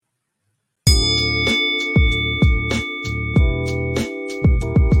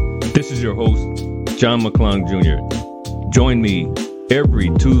This is your host, John McClung Jr. Join me every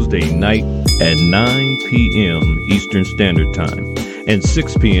Tuesday night at 9 p.m. Eastern Standard Time and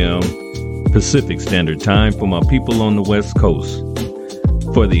 6 p.m. Pacific Standard Time for my people on the West Coast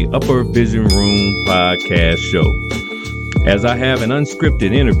for the Upper Vision Room podcast show, as I have an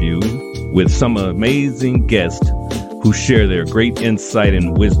unscripted interview with some amazing guests who share their great insight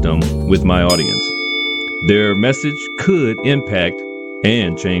and wisdom with my audience. Their message could impact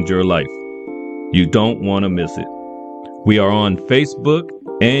and change your life. You don't want to miss it. We are on Facebook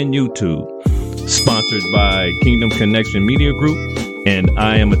and YouTube, sponsored by Kingdom Connection Media Group and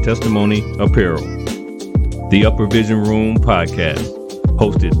I Am a Testimony Apparel. The Upper Vision Room podcast,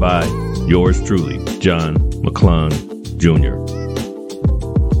 hosted by yours truly, John McClung Jr.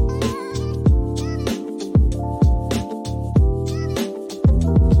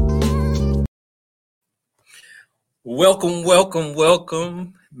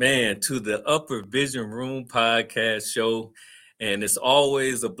 Welcome, man, to the Upper Vision Room podcast show. And it's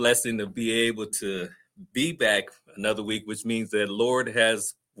always a blessing to be able to be back another week, which means that the Lord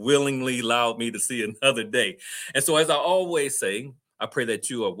has willingly allowed me to see another day. And so, as I always say, I pray that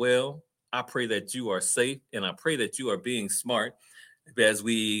you are well. I pray that you are safe, and I pray that you are being smart as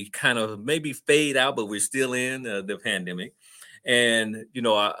we kind of maybe fade out, but we're still in the pandemic. And,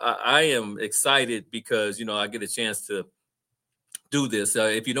 I am excited because, I get a chance to do this.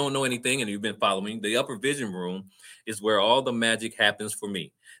 If you don't know anything and you've been following, the Upper Vision Room is where all the magic happens for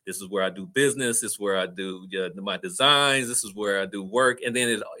me. This is where I do business. This is where I do my designs. This is where I do work. And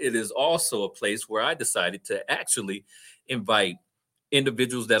then it is also a place where I decided to actually invite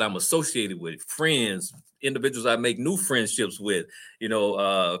individuals that I'm associated with, friends, individuals I make new friendships with,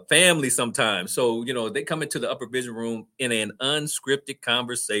 family sometimes. So, they come into the Upper Vision Room in an unscripted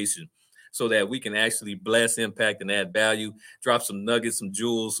conversation so that we can actually bless, impact, and add value, drop some nuggets, some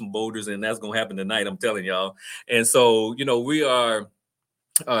jewels, some boulders, and that's going to happen tonight, I'm telling y'all. And so, we are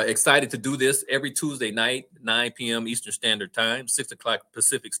excited to do this every Tuesday night, 9 p.m. Eastern Standard Time, 6 o'clock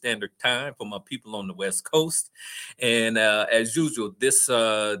Pacific Standard Time for my people on the West Coast. And as usual, the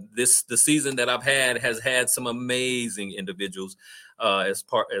season that I've had has had some amazing individuals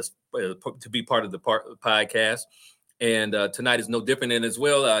to be part of the podcast. And tonight is no different. And as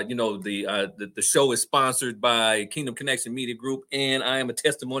well, the show is sponsored by Kingdom Connection Media Group, and I Am a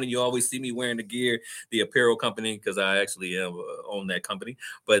Testimony. You always see me wearing the gear, the apparel company, because I actually own that company.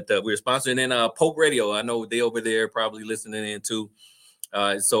 But we're sponsoring in Pope Radio. I know they over there probably listening in too.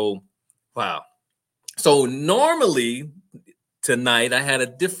 Wow. So normally tonight I had a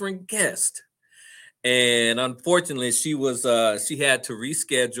different guest, and unfortunately she had to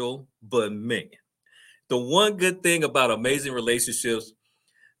reschedule. But man, the one good thing about amazing relationships,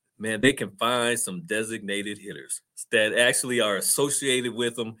 man, they can find some designated hitters that actually are associated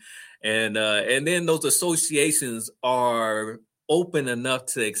with them. And then those associations are open enough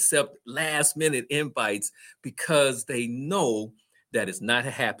to accept last minute invites because they know that it's not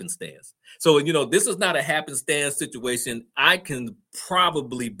a happenstance. So, this is not a happenstance situation. I can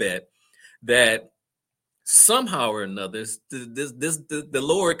probably bet that somehow or another, the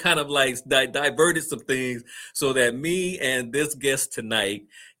Lord kind of like diverted some things so that me and this guest tonight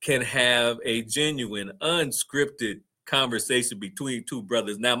can have a genuine, unscripted conversation between two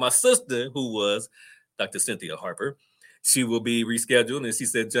brothers. Now, my sister, who was Dr. Cynthia Harper, she will be rescheduled, and she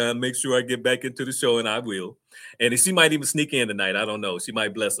said, John, make sure I get back into the show, and I will. And she might even sneak in tonight. I don't know. She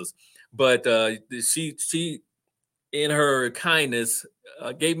might bless us. But she, in her kindness,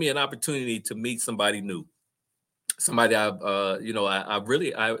 gave me an opportunity to meet somebody new. Somebody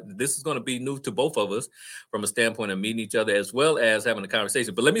this is going to be new to both of us from a standpoint of meeting each other as well as having a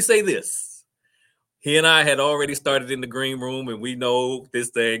conversation. But let me say this. He and I had already started in the green room, and we know this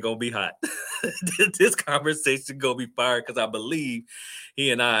thing going to be hot. This conversation going to be fired because I believe he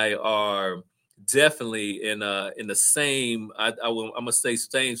and I are definitely in the same, I'm going to say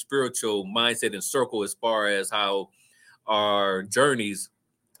same spiritual mindset and circle as far as how our journeys,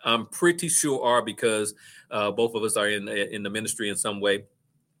 I'm pretty sure, are, because both of us are in the ministry in some way.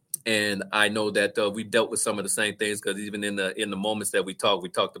 And I know that we dealt with some of the same things because even in the moments that we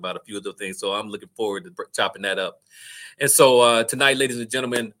talked about a few of the things. So I'm looking forward to chopping that up. And so tonight, ladies and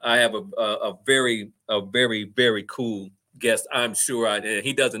gentlemen, I have a very, very cool guest. I'm sure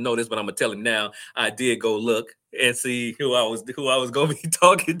he doesn't know this, but I'm gonna tell him now. I did go look and see who I was going to be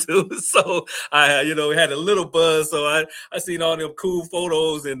talking to. So I, had a little buzz. So I seen all them cool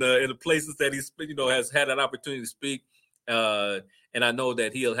photos in the places that he's, has had an opportunity to speak. And I know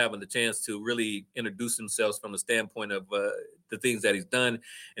that he'll have the chance to really introduce himself from the standpoint of the things that he's done.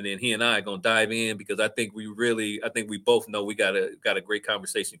 And then he and I are going to dive in because I think we both know we got a great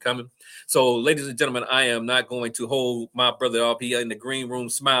conversation coming. So, ladies and gentlemen, I am not going to hold my brother up. He in the green room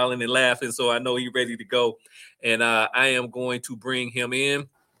smiling and laughing. So I know he's ready to go. And I am going to bring him in.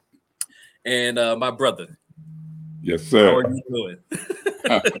 And my brother. Yes, sir. How are you doing?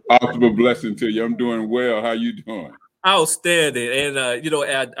 Ultimate blessing to you. I'm doing well. How you doing? Outstanding.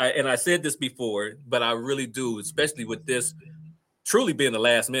 And I said this before, but I really do, especially with this truly being the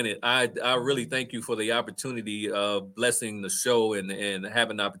last minute. I really thank you for the opportunity of blessing the show and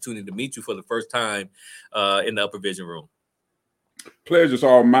having the opportunity to meet you for the first time in the Upper Vision Room. Pleasure's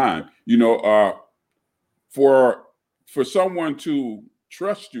all mine. For someone to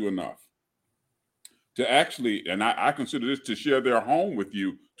trust you enough to actually, and I consider this, to share their home with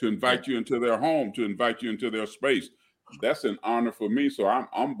you, to invite you into their home, to invite you into their space. That's an honor for me. So I'm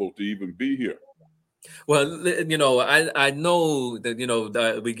humbled to even be here. Well, I know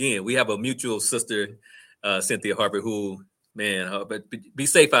that, again, we have a mutual sister, Cynthia Harper, who, man, but be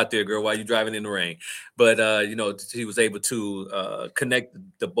safe out there, girl, while you're driving in the rain. But, she was able to connect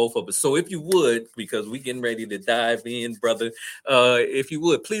the both of us. So if you would, because we're getting ready to dive in, brother, if you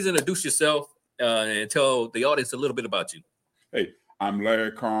would, please introduce yourself and tell the audience a little bit about you. Hey, I'm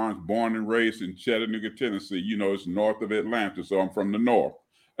Larry Carnes, born and raised in Chattanooga, Tennessee. It's north of Atlanta, so I'm from the north.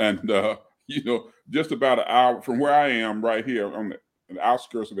 And, just about an hour from where I am right here on the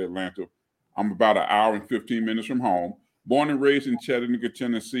outskirts of Atlanta, I'm about an hour and 15 minutes from home. Born and raised in Chattanooga,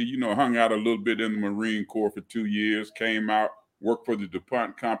 Tennessee, hung out a little bit in the Marine Corps for 2 years, came out, worked for the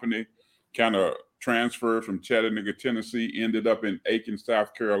DuPont Company, kind of transferred from Chattanooga, Tennessee, ended up in Aiken,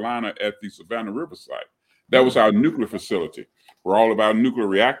 South Carolina at the Savannah River site. That was our nuclear facility where all of our nuclear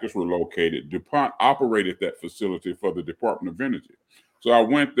reactors were located. DuPont operated that facility for the Department of Energy. So I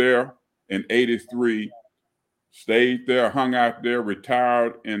went there in 83, stayed there, hung out there,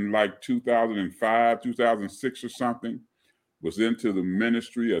 retired in like 2005, 2006 or something, was into the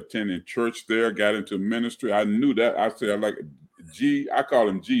ministry, attending church there, got into ministry. I knew that. I said, like, G, I call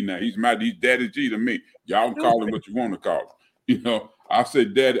him G now. He's Daddy G to me. Y'all can call him what you want to call him. I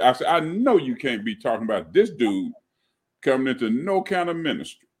said, Daddy, I know you can't be talking about this dude coming into no kind of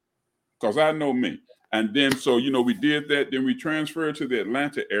ministry, because I know me. And then, so, we did that. Then we transferred to the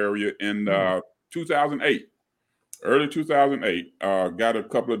Atlanta area in 2008, early 2008. Got a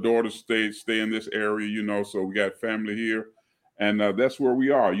couple of daughters stay in this area, so we got family here. And that's where we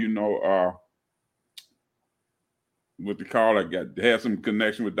are, what they call it. Had some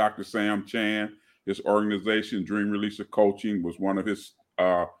connection with Dr. Sam Chan. His organization, Dream Releaser Coaching, was one of his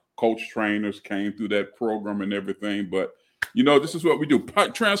coach trainers, came through that program and everything. But, this is what we do.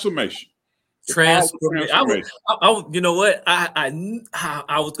 Transformation. Transformation. You know what? I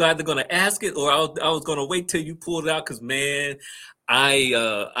was either going to ask it or I was going to wait till you pulled it out, because, man,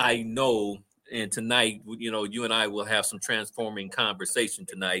 I know. And tonight, you and I will have some transforming conversation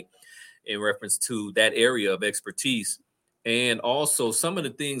tonight in reference to that area of expertise, and also some of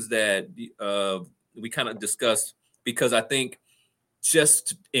the things that we kind of discussed, because I think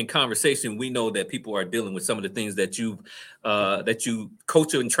just in conversation, we know that people are dealing with some of the things that you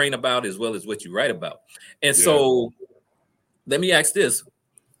coach and train about, as well as what you write about. And so let me ask this: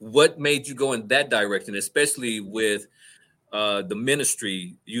 what made you go in that direction, especially with the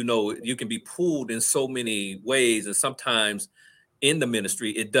ministry? You can be pulled in so many ways, and sometimes in the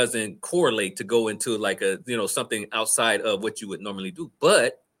ministry it doesn't correlate to go into like something outside of what you would normally do.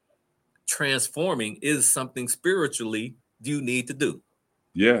 But transforming is something spiritually you need to do.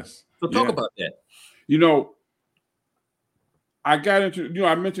 Yes. So talk about that. I got into,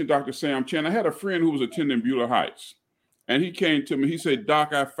 I mentioned Dr. Sam Chan. I had a friend who was attending Beulah Heights. And he came to me, he said,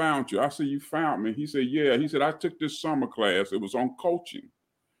 Doc, I found you. I said, you found me? He said, yeah. He said, I took this summer class. It was on coaching.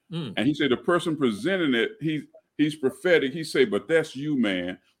 And he said, the person presenting it, he's prophetic. He said, but that's you,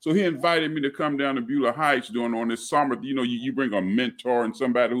 man. So he invited me to come down to Beulah Heights on this summer. You bring a mentor and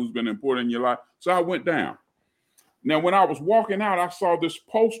somebody who's been important in your life. So I went down. Now, when I was walking out, I saw this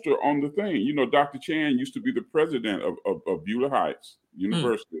poster on the thing. Dr. Chan used to be the president of Beulah Heights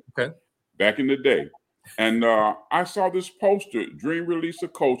University back in the day. And I saw this poster, Dream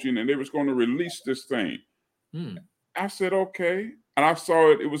Releaser Coaching, and they was going to release this thing. I said, okay. And I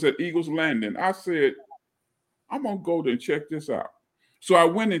saw it was at Eagles Landing. I said, I'm going to go there and check this out. So I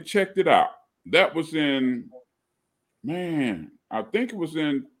went and checked it out. That was I think it was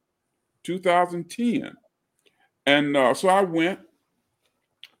in 2010. And so I went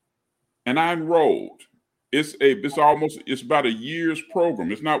and I enrolled. It's about a year's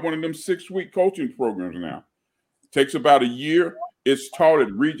program. It's not one of them 6-week coaching programs now. It takes about a year. It's taught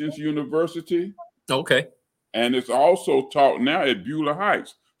at Regents University. Okay. And it's also taught now at Beulah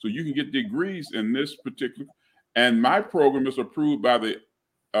Heights. So you can get degrees in this particular. And my program is approved by the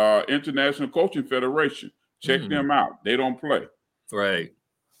International Coaching Federation. Check them out. They don't play. Right.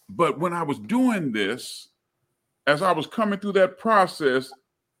 But when I was doing this, as I was coming through that process,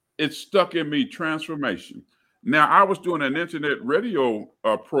 it stuck in me, transformation. Now, I was doing an internet radio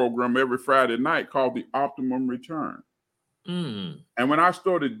program every Friday night called The Optimum Return. And when I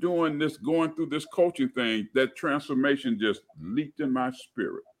started doing this, going through this coaching thing, that transformation just leaped in my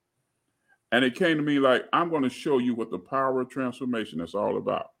spirit. And it came to me like, I'm going to show you what the power of transformation is all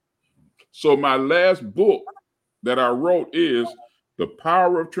about. So my last book that I wrote is The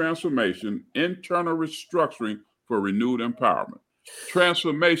Power of Transformation, Internal Restructuring for Renewed Empowerment.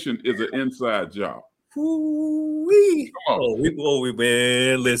 Transformation is an inside job. Ooh-wee.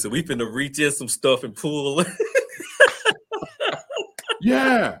 Man, listen, we finna reach in some stuff and pull.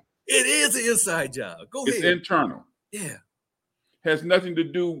 Yeah. It is an inside job. Go ahead. It's internal. Yeah. Has nothing to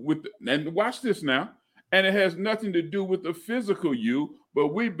do with, and watch this now, and it has nothing to do with the physical you,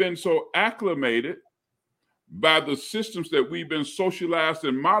 but we've been so acclimated by the systems that we've been socialized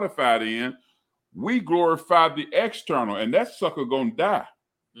and modified in, we glorify the external, and that sucker gonna die.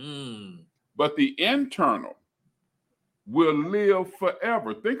 But the internal will live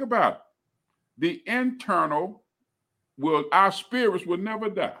forever. Think about it. The internal our spirits will never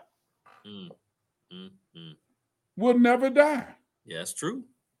die. Will never die. Yeah, that's true.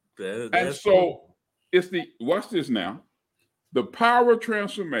 And so it's watch this now. The power of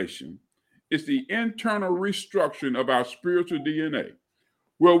transformation is the internal restructuring of our spiritual DNA,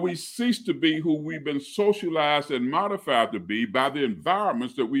 where we cease to be who we've been socialized and modified to be by the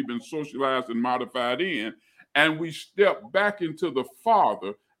environments that we've been socialized and modified in, and we step back into the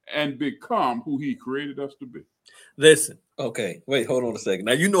Father and become who he created us to be. Listen, okay, wait, hold on a second.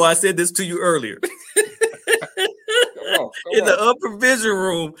 Now, you know I said this to you earlier. In the upper vision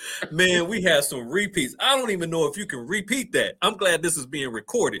room, man, we have some repeats. I don't even know if you can repeat that. I'm glad this is being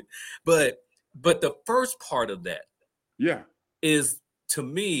recorded. But the first part of that is, to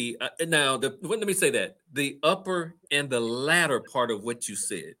me, let me say that, the upper and the latter part of what you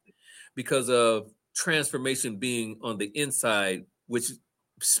said, because of transformation being on the inside, which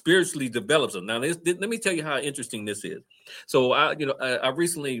spiritually develops them. Now, let me tell you how interesting this is. So I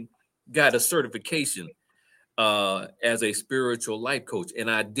recently got a certification as a spiritual life coach,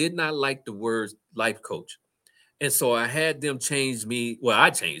 and I did not like the word life coach. And so I had them change me. Well, I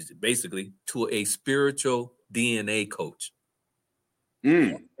changed it basically to a spiritual DNA coach.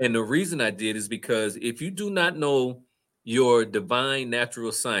 And the reason I did is because if you do not know your divine natural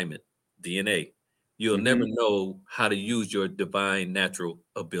assignment, DNA, you'll never know how to use your divine natural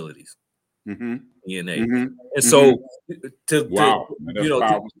abilities, DNA. And so that's a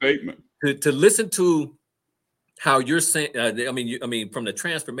powerful statement. To listen to how you're saying, I mean, from the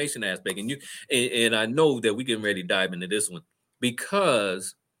transformation aspect, and I know that we're getting ready to dive into this one,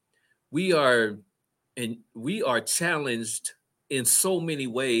 because we are challenged in so many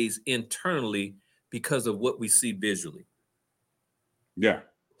ways internally because of what we see visually. Yeah.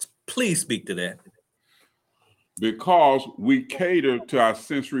 Please speak to that. Because we cater to our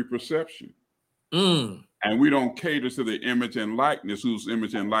sensory perception. And we don't cater to the image and likeness, whose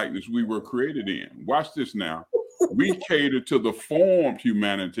image and likeness we were created in. Watch this now. We cater to the formed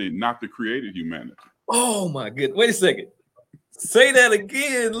humanity, not the created humanity. Oh my goodness. Wait a second. Say that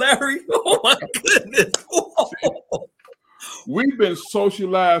again, Larry. Oh my goodness. We've been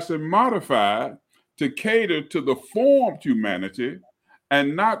socialized and modified to cater to the formed humanity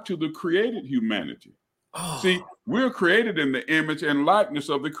and not to the created humanity. See, we're created in the image and likeness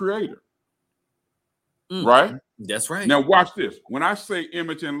of the Creator. Right? That's right. Now watch this. When I say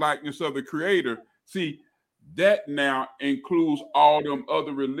image and likeness of the Creator, see, that now includes all them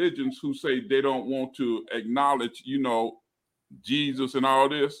other religions who say they don't want to acknowledge, Jesus and all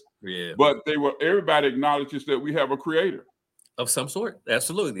this. Yeah. But everybody acknowledges that we have a Creator. Of some sort.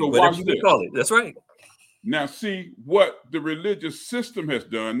 Absolutely. So whatever you call it. That's right. Now see what the religious system has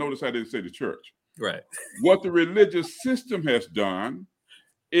done. Notice I didn't say the church. Right. What the religious system has done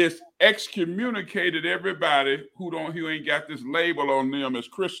is excommunicated everybody who ain't got this label on them as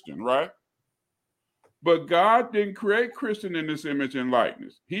Christian, right? But God didn't create Christian in his image and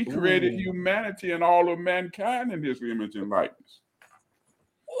likeness. He created humanity and all of mankind in his image and likeness.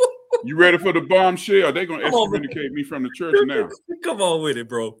 You ready for the bombshell? They're going to excommunicate me from the church now. Come on with it,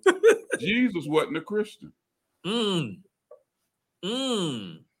 bro. Jesus wasn't a Christian.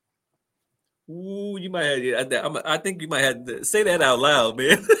 Ooh, you might have. I think you might have to say that out loud,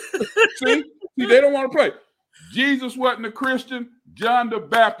 man. See, they don't want to play. Jesus wasn't a Christian. John the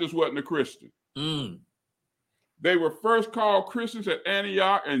Baptist wasn't a Christian. They were first called Christians at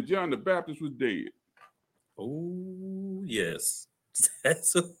Antioch, and John the Baptist was dead. Oh, yes.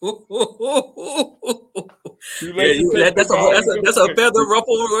 That's Too late that's a feather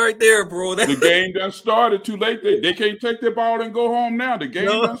ruffle right there, bro. The game done started. Too late. They can't take their ball and go home now. The game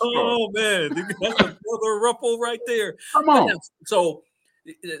done started. Oh, man. That's a feather ruffle right there. Come on. So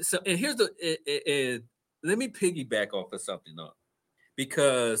and here's let me piggyback off of something though,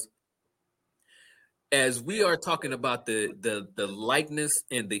 because as we are talking about the likeness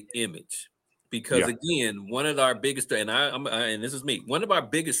and the image, because again, one of our biggest, and this is me, one of our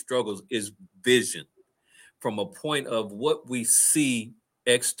biggest struggles is vision, from a point of what we see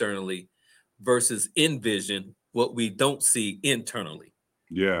externally versus envision what we don't see internally.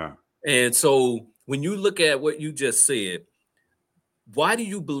 Yeah. And so when you look at what you just said, why do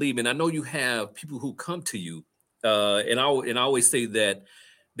you believe? And I know you have people who come to you, and I always say that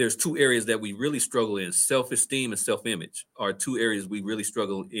there's two areas that we really struggle in: self-esteem and self-image are two areas we really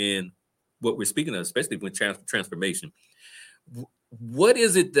struggle in what we're speaking of, especially with transformation. What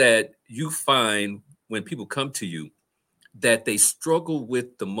is it that you find when people come to you that they struggle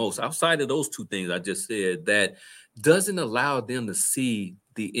with the most, outside of those two things I just said, that doesn't allow them to see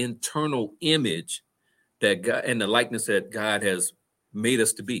the internal image that God and the likeness that God has made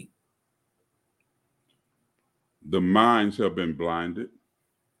us to be? The minds have been blinded.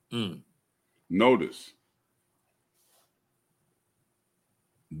 Notice,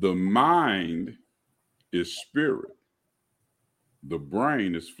 the mind is spirit. The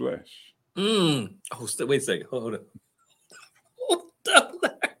brain is flesh. Oh, wait a second. Hold on.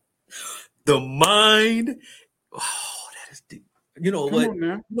 The mind. Oh, that is deep. You know what?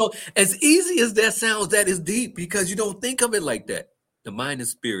 You know, as easy as that sounds, that is deep, because you don't think of it like that. The mind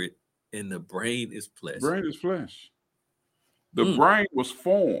is spirit, and the brain is flesh. Brain is flesh. The brain was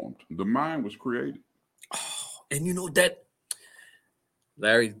formed. The mind was created. Oh, and you know that,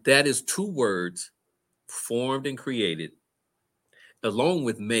 Larry, that is two words, formed and created, along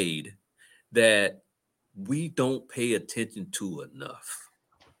with made, that we don't pay attention to enough.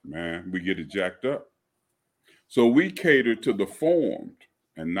 Man, we get it jacked up. So we cater to the formed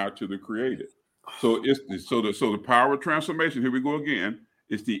and not to the created. So the power of transformation, here we go again,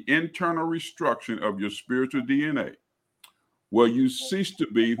 is the internal restructuring of your spiritual DNA, where you cease to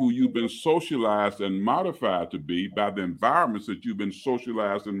be who you've been socialized and modified to be by the environments that you've been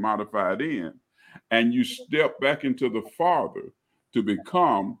socialized and modified in, and you step back into the Father to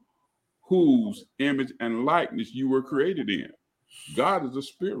become whose image and likeness you were created in. God is a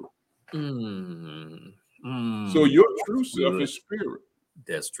spirit. So your true self is spirit.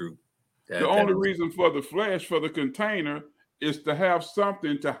 That's true. The only reason for the flesh, for the container, is to have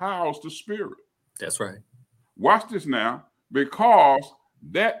something to house the spirit. That's right. Watch this now. Because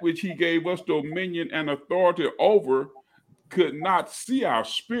that which he gave us dominion and authority over could not see our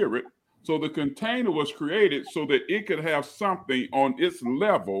spirit. So the container was created so that it could have something on its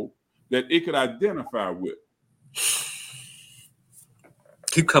level that it could identify with.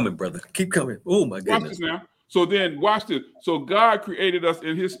 Keep coming, brother. Keep coming. Oh, my goodness. Watch this now. So then watch this. So God created us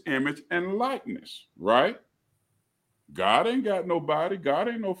in his image and likeness, right? God ain't got no body. God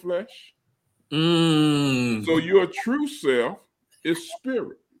ain't no flesh. So your true self is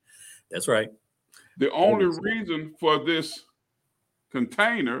spirit. That's right. The only reason for this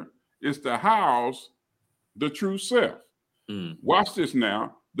container is to house the true self. Watch this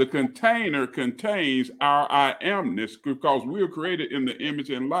now. The container contains our I amness, because we are created in the image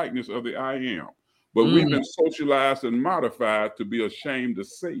and likeness of the I am. But we've been socialized and modified to be ashamed to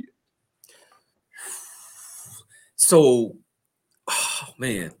say it. So, oh,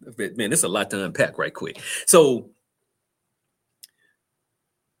 man, it's a lot to unpack right quick. So,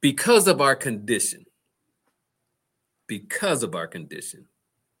 because of our condition,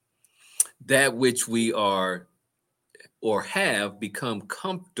 that which we are or have become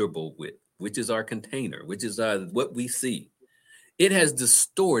comfortable with, which is our container, which is what we see, it has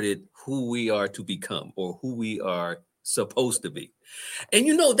distorted who we are to become or who we are supposed to be. And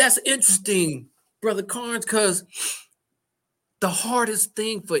you know, that's interesting, Brother Carnes, because the hardest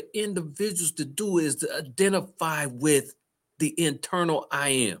thing for individuals to do is to identify with the internal I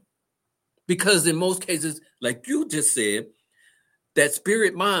am. Because in most cases, like you just said, that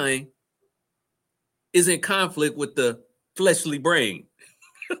spirit mind is in conflict with the fleshly brain.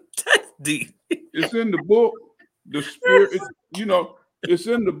 That's deep. It's in the book. The spirit, it's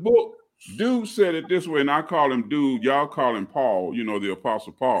in the book. Dude said it this way, and I call him Dude. Y'all call him Paul, the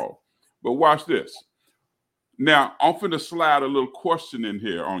Apostle Paul. But watch this. Now, I'm finna slide a little question in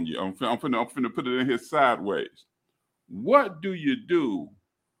here on you. I'm finna put it in here sideways. What do you do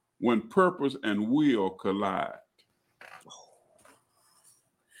when purpose and will collide?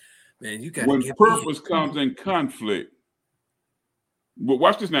 Man, you got when purpose comes in conflict. But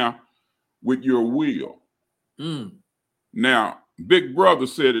watch this now, with your will. Now, Big Brother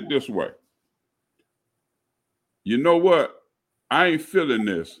said it this way. You know what? I ain't feeling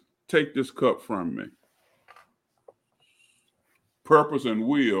this. Take this cup from me. Purpose and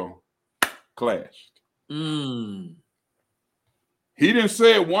will clashed. He didn't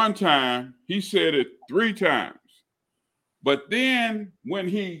say it one time. He said it 3 times. But then when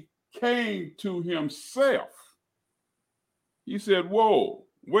he came to himself, he said, whoa,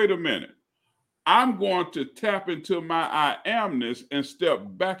 wait a minute. I'm going to tap into my I amness and step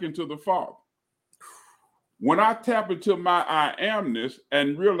back into the Father. When I tap into my I amness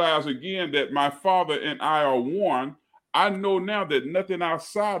and realize again that my Father and I are one, I know now that nothing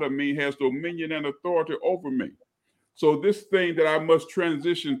outside of me has dominion and authority over me. So this thing that I must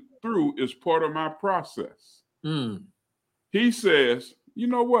transition through is part of my process. He says, you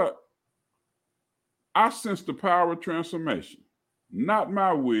know what? I sense the power of transformation. Not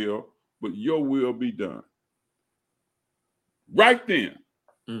my will, but your will be done. Right then,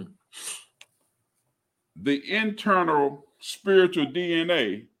 the internal spiritual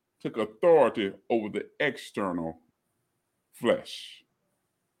DNA took authority over the external flesh.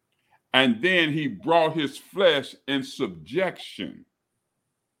 And then he brought his flesh in subjection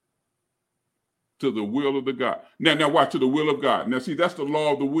to the will of the God. Now watch, to the will of God. Now see, that's the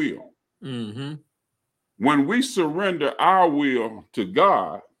law of the will. When we surrender our will to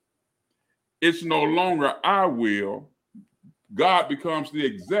God, it's no longer our will. God becomes the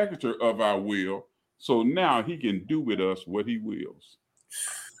executor of our will. So now he can do with us what he wills.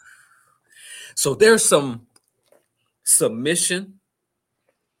 So there's some submission.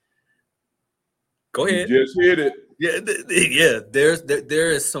 Go ahead. You just hit it. Yeah.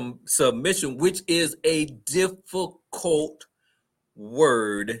 There is some submission, which is a difficult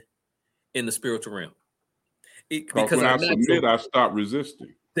word in the spiritual realm. Because when I submit, I stop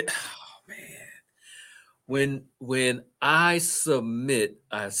resisting. Oh man. When I submit,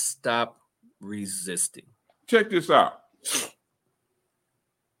 I stop resisting. Check this out.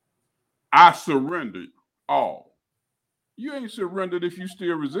 I surrendered all. You ain't surrendered if you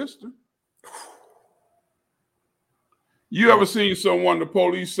still resisting. You ever seen someone, the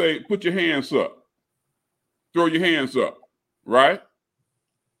police say, put your hands up, throw your hands up, right?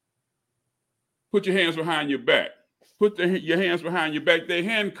 Put your hands behind your back. Put your hands behind your back. They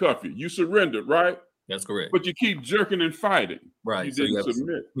handcuff you. You surrendered, right? That's correct. But you keep jerking and fighting. Right. You didn't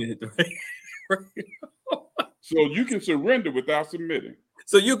submit. So you can surrender without submitting.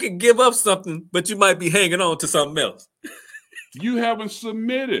 So you can give up something, but you might be hanging on to something else. You haven't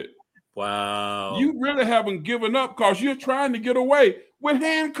submitted. Wow. You really haven't given up because you're trying to get away with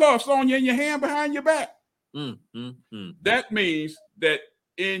handcuffs on you and your hand behind your back. That means that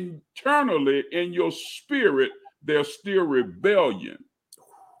internally in your spirit, there's still rebellion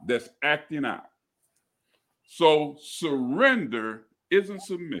that's acting out. So surrender isn't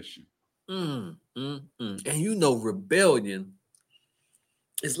submission. And you know, rebellion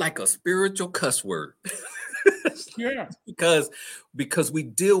is like a spiritual cuss word. Yeah. Because we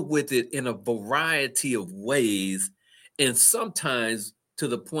deal with it in a variety of ways, and sometimes to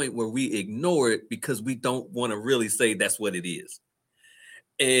the point where we ignore it because we don't want to really say that's what it is.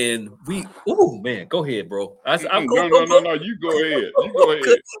 And oh man, go ahead, bro. No, you go ahead. You go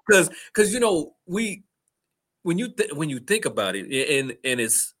ahead. Because you know, when you think about it,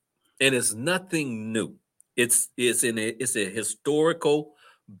 and it's nothing new. It's a historical,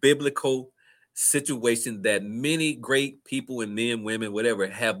 biblical situation that many great people and men, women, whatever,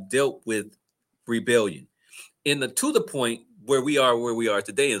 have dealt with rebellion to the point where we are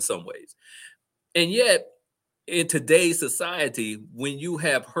today in some ways. And yet, in today's society, when you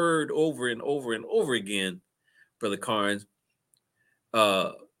have heard over and over and over again, Brother Carnes,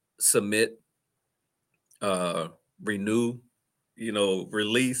 submit, renew,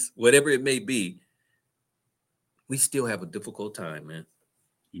 release, whatever it may be, we still have a difficult time, man.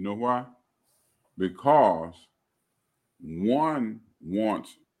 You know why? Because one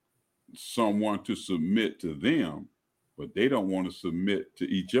wants someone to submit to them, but they don't want to submit to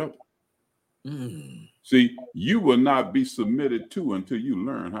each other. See, you will not be submitted to until you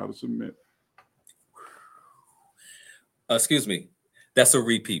learn how to submit. Excuse me. That's a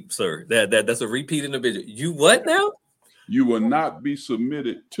repeat, sir. That's a repeat individual. You what now? You will not be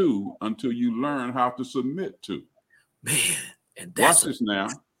submitted to until you learn how to submit to. Man, and watch this now.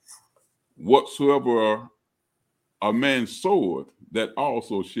 Whatsoever a man soweth, that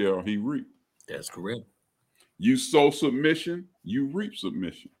also shall he reap. That's correct. You sow submission, you reap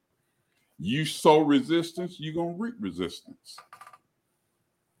submission. You sow resistance, you're going to reap resistance.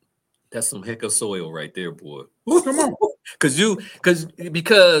 That's some heck of soil right there, boy. Come on.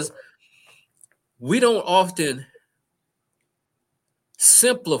 Because we don't often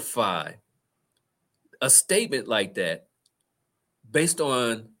simplify a statement like that based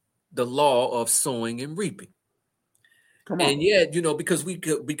on the law of sowing and reaping. Come on. And yet,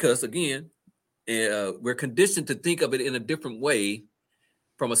 because again, we're conditioned to think of it in a different way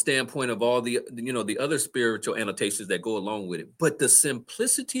from a standpoint of all the other spiritual annotations that go along with it. But the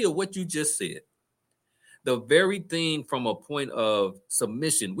simplicity of what you just said, the very thing from a point of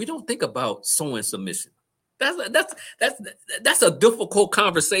submission, we don't think about sowing submission. That's a difficult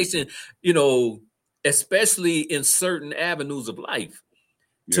conversation, especially in certain avenues of life.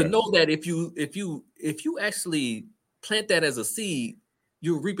 Yes. To know that if you actually plant that as a seed,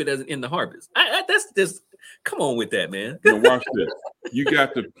 you'll reap it as in the harvest. That's just come on with that, man. Watch this. You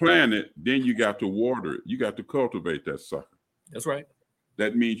got to plant it, then you got to water it. You got to cultivate that sucker. That's right.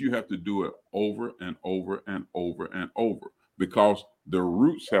 That means you have to do it over and over and over and over, because the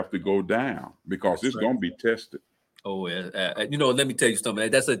roots have to go down, because it's going to be tested. Oh, yeah. Let me tell you something.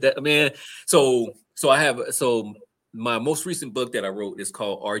 Man. So my most recent book that I wrote is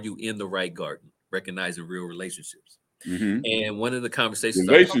called "Are You in the Right Garden? Recognizing Real Relationships." Mm-hmm. And one of the conversations,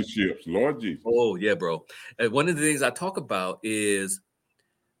 Lord Jesus. Oh yeah, bro. And one of the things I talk about is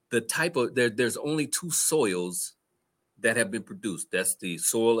the type of there's only two soils that have been produced. That's the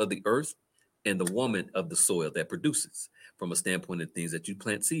soil of the earth and the woman of the soil that produces, from a standpoint of things that you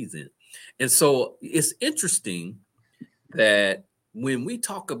plant seeds in. And so it's interesting that when we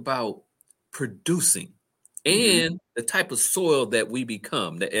talk about producing and the type of soil that we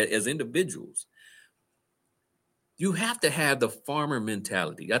become as individuals, you have to have the farmer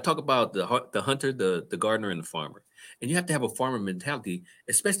mentality. I talk about the hunter, the gardener, and the farmer. And you have to have a farmer mentality,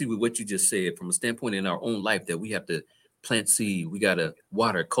 especially with what you just said, from a standpoint in our own life, that we have to plant seed. We got to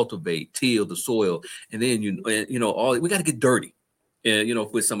water, cultivate, till the soil. And then, we got to get dirty,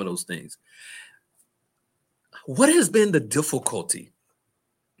 with some of those things. What has been the difficulty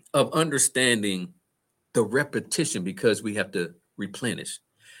of understanding the repetition, because we have to replenish?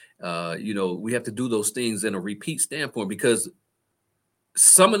 We have to do those things in a repeat standpoint, because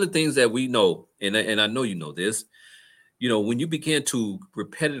some of the things that we know, and I know you know this, when you begin to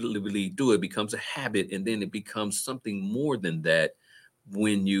repetitively do it, it becomes a habit, and then it becomes something more than that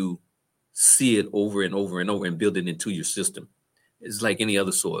when you see it over and over and over and build it into your system. It's like any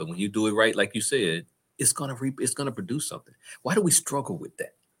other soil. When you do it right, like you said, it's gonna produce something. Why do we struggle with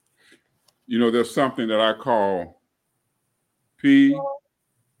that? There's something that I call PRP.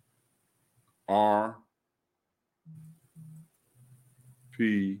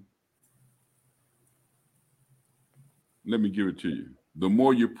 Let me give it to you. The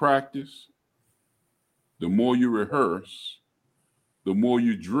more you practice, the more you rehearse, the more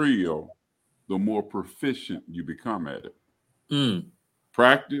you drill, the more proficient you become at it.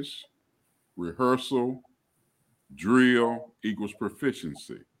 Practice, rehearsal, drill equals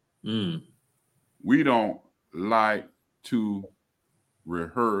proficiency. We don't like to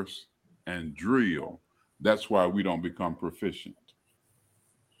rehearse and drill. That's why we don't become proficient.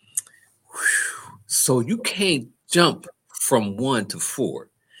 So you can't jump from 1 to 4.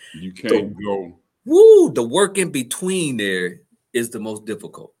 You can't go. The work in between there is the most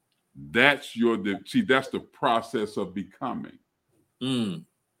difficult. That's that's the process of becoming. And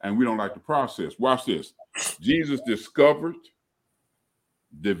we don't like the process. Watch this. Jesus discovered,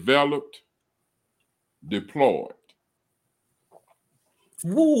 developed, deployed.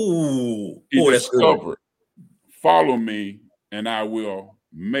 He discovered, follow me and I will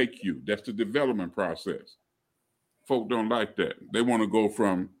make you. That's the development process. Folk don't like that. They want to go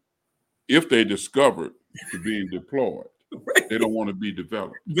from, if they discovered, to being deployed. Right. They don't want to be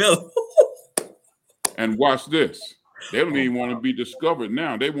developed. No. And watch this. They don't even want to be discovered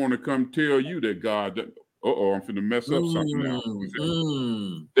now. They want to come tell you that God, I'm finna mess up something now.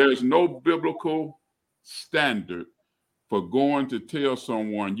 There's no biblical standard for going to tell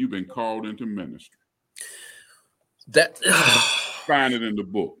someone you've been called into ministry. Find it in the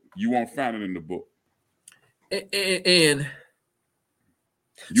book. You won't find it in the book. And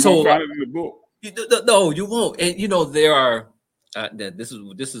you won't find it in the book. No, you won't. And there are this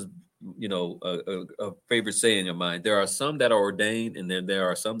is a favorite saying of mine. There are some that are ordained, and then there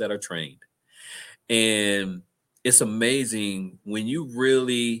are some that are trained. And it's amazing when you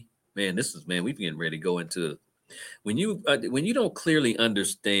really, we're getting ready to go into when you don't clearly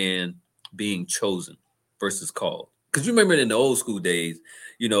understand being chosen versus called. Because you remember in the old school days,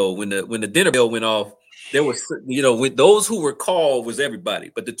 when the dinner bell went off, there was, with those who were called was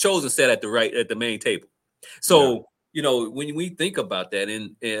everybody, but the chosen sat at the main table. So, when we think about that,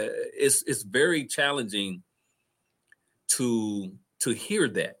 and it's very challenging to hear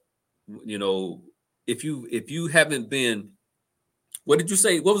that, if you haven't been, what did you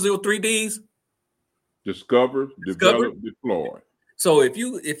say? What was it? 3 Ds? Discover, develop, deploy. So if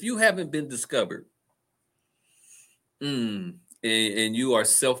you haven't been discovered, and you are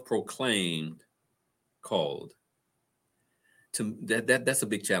self-proclaimed called, to that's a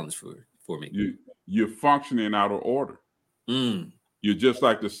big challenge for me. You're functioning out of order. You're just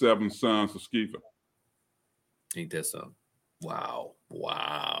like the 7 sons of Sceva. Ain't that something? Wow.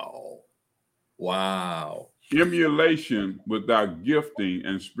 Emulation without gifting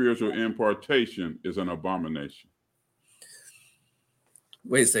and spiritual impartation is an abomination.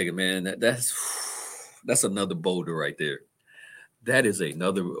 Wait a second, man. That's another boulder right there. That is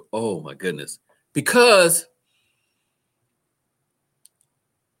another. Oh my goodness. Because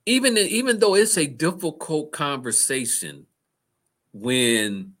even though it's a difficult conversation,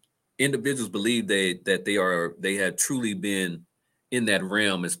 when individuals believe that they have truly been in that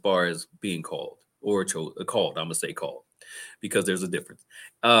realm as far as being called or called, I'm gonna say called, because there's a difference.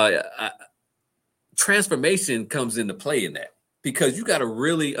 Transformation comes into play in that, because you got to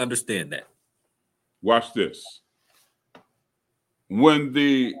really understand that. Watch this. When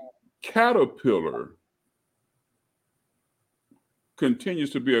the caterpillar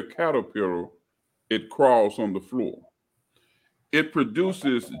continues to be a caterpillar, it crawls on the floor. It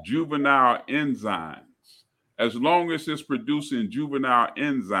produces juvenile enzymes. As long as it's producing juvenile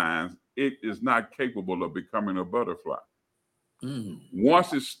enzymes, it is not capable of becoming a butterfly.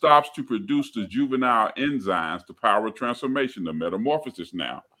 Once it stops to produce the juvenile enzymes, the power of transformation, the metamorphosis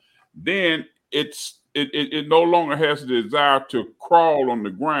now, then it no longer has the desire to crawl on the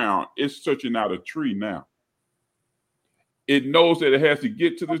ground. It's searching out a tree now. It knows that it has to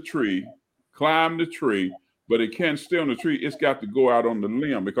get to the tree, climb the tree, but it can't stay on the tree. It's got to go out on the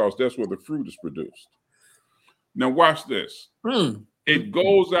limb, because that's where the fruit is produced. Now watch this. It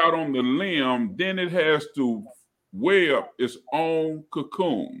goes out on the limb, then it has to weigh up its own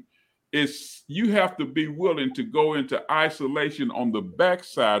cocoon. You have to be willing to go into isolation on the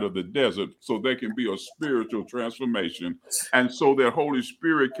backside of the desert, so there can be a spiritual transformation, and so that Holy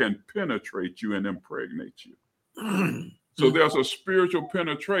Spirit can penetrate you and impregnate you. So there's a spiritual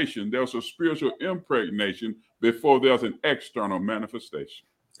penetration, there's a spiritual impregnation before there's an external manifestation.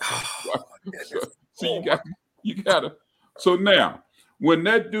 So you gotta. So now, when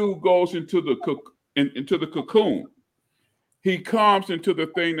that dude goes into the cocoon, he comes into the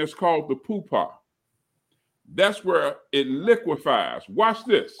thing that's called the pupa. That's where it liquefies. Watch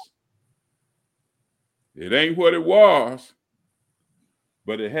this. It ain't what it was,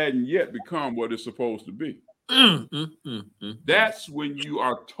 but it hadn't yet become what it's supposed to be. That's when you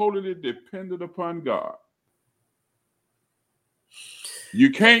are totally dependent upon God. You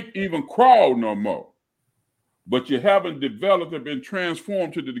can't even crawl no more, but you haven't developed and been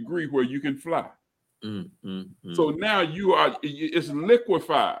transformed to the degree where you can fly. So now it's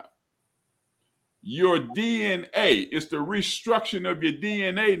liquefied. Your DNA, it's the restructuring of your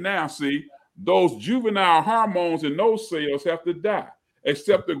DNA now. See, those juvenile hormones in those cells have to die,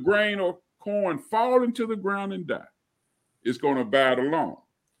 except the grain of corn fall into the ground and die. It's going to bite along.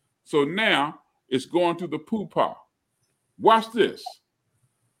 So now it's going to the pupa. Watch this.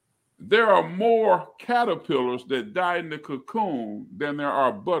 There are more caterpillars that die in the cocoon than there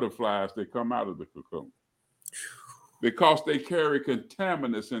are butterflies that come out of the cocoon, because they carry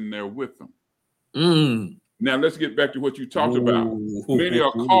contaminants in there with them. Now let's get back to what you talked about. Many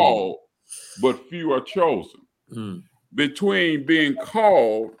are called, but few are chosen. Between being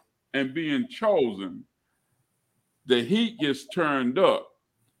called and being chosen, the heat gets turned up,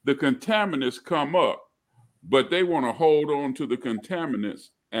 the contaminants come up, but they want to hold on to the contaminants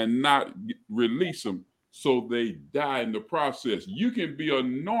and not release them, so they die in the process. You can be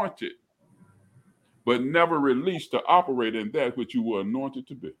anointed, but never released to operate in that which you were anointed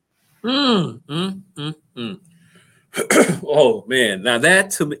to be. Oh man, now that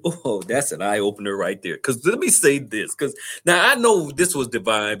to me, that's an eye opener right there. Because let me say this, because now I know this was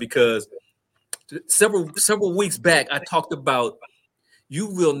divine, because several weeks back I talked about you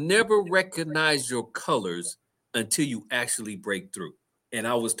will never recognize your colors until you actually break through. And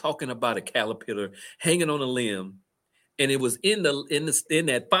I was talking about a caterpillar hanging on a limb, and it was in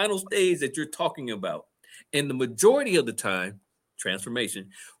that final stage that you're talking about. And the majority of the time, transformation,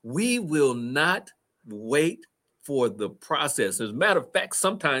 we will not wait for the process. As a matter of fact,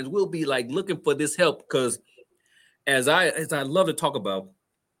 sometimes we'll be like looking for this help because as I love to talk about,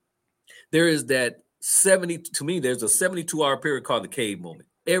 there is that 70, to me, there's a 72-hour period called the cave moment.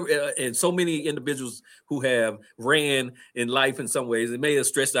 And so many individuals who have ran in life in some ways, it may have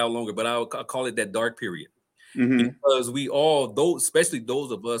stretched out longer, but I'll call it that dark period. Because we all, those, especially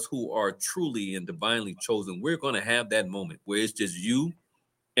those of us who are truly and divinely chosen, we're going to have that moment where it's just you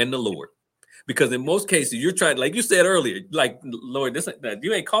and the Lord. Because in most cases, you're trying, like you said earlier, like, Lord,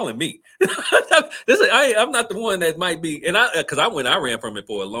 you ain't calling me. I'm not the one that might be, and I ran from it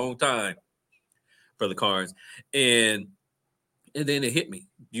for a long time, Brother Carnes, and then it hit me.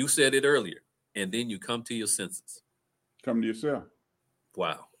 You said it earlier, and then you come to your senses. Come to yourself.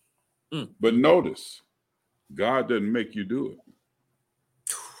 Wow. But notice, God doesn't make you do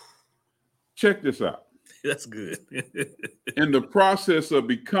it. Check this out. That's good. In the process of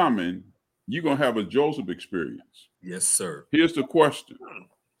becoming, you're going to have a Joseph experience. Yes, sir. Here's the question.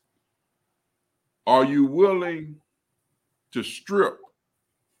 Are you willing to strip,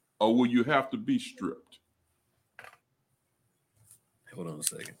 or will you have to be stripped? Hold on a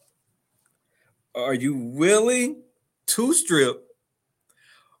second. Are you willing to strip,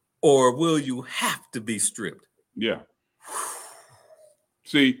 or will you have to be stripped? Yeah.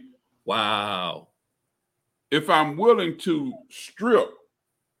 See. Wow. If I'm willing to strip,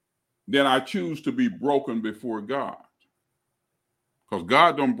 then I choose to be broken before God. Because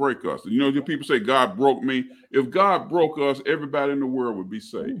God don't break us. You know, people say God broke me. If God broke us, everybody in the world would be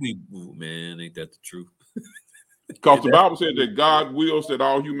saved. Man, ain't that the truth? Because the Bible said that God wills that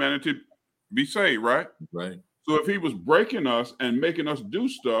all humanity be saved, right? Right. So if he was breaking us and making us do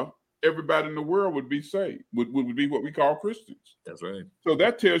stuff, everybody in the world would be saved, would be what we call Christians. That's right. So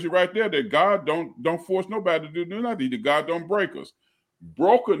that tells you right there that God don't force nobody to do nothing. That God don't break us.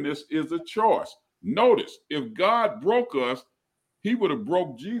 Brokenness is a choice. Notice, if God broke us, he would have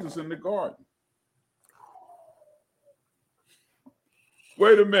broke Jesus in the garden.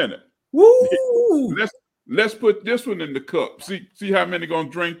 Wait a minute. Woo! Let's put this one in the cup. See how many gonna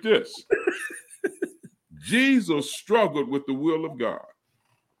drink this. Jesus struggled with the will of God.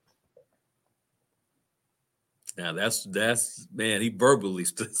 Now that's man. He verbally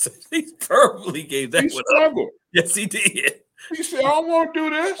gave that. He struggled. Yes, he did. He said, "I don't want to do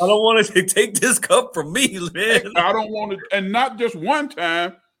this. I don't want to take this cup from me, man. I don't want to." And not just one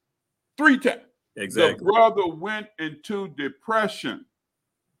time, 3 times. Exactly. The brother went into depression.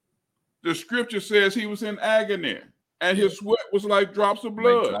 The scripture says he was in agony, and his sweat was like drops of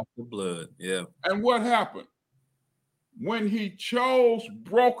blood. Like drops of blood. Yeah. And what happened? When he chose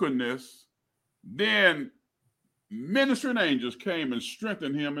brokenness, then ministering angels came and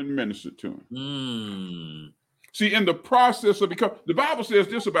strengthened him and ministered to him. See, in the process of becoming, the Bible says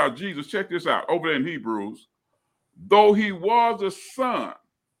this about Jesus. Check this out over there in Hebrews. Though he was a son,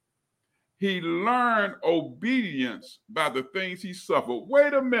 he learned obedience by the things he suffered.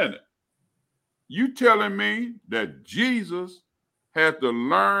 Wait a minute. You telling me that Jesus had to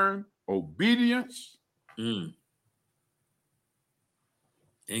learn obedience? Ain't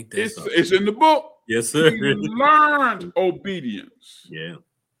that it's in the book. Yes, sir. He learned obedience. Yeah.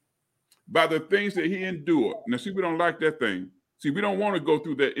 By the things that he endured. Now, see, we don't like that thing. See, we don't want to go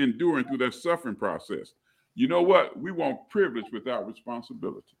through that enduring, through that suffering process. You know what? We want privilege without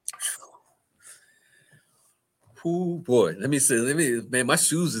responsibility. Oh boy, man, my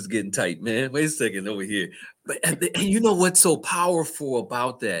shoes is getting tight, man. Wait a second over here. But and you know what's so powerful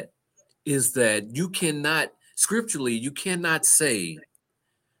about that is that you cannot say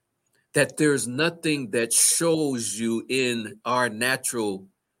that there's nothing that shows you in our natural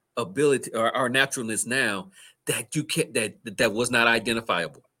ability or our naturalness now that you can't that was not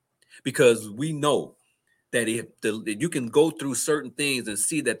identifiable, because we know that if you can go through certain things and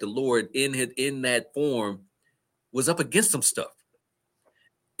see that the Lord in that form was up against some stuff,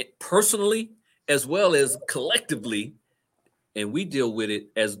 personally as well as collectively, and we deal with it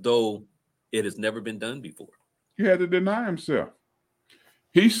as though it has never been done before. He had to deny himself.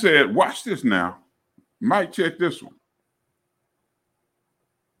 He said, watch this now. Mike, check this one.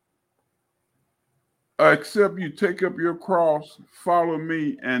 Except you take up your cross, follow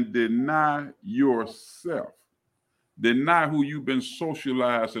me, and deny yourself. Deny who you've been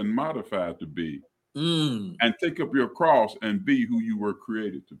socialized and modified to be. And take up your cross and be who you were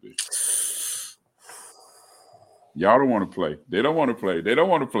created to be. Y'all don't want to play. They don't want to play. They don't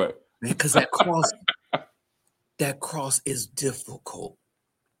want to play. Because that cross is difficult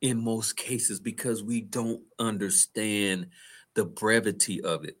in most cases because we don't understand the brevity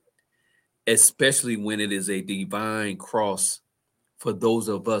of it, especially when it is a divine cross for those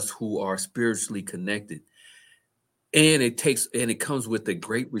of us who are spiritually connected. And it comes with a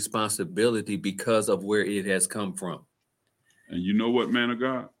great responsibility because of where it has come from. And you know what, man of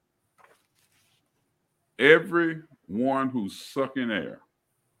God? Everyone who's sucking air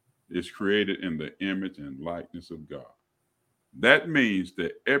is created in the image and likeness of God. That means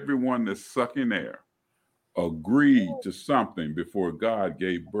that everyone that's sucking air agreed to something before God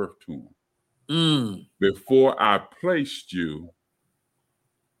gave birth to them. Before I placed you,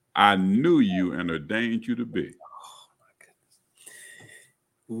 I knew you and ordained you to be. Oh my goodness.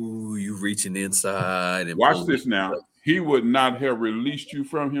 Ooh, you reaching inside. And watch this now. He would not have released you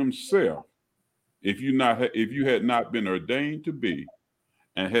from himself if you had not been ordained to be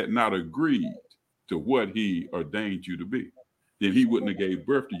and had not agreed to what he ordained you to be. Then he wouldn't have gave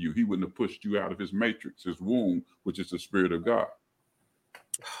birth to you. He wouldn't have pushed you out of his matrix, his womb, which is the Spirit of God.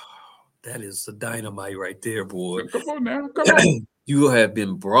 That is the dynamite right there, boy. Come on now. Come on. You have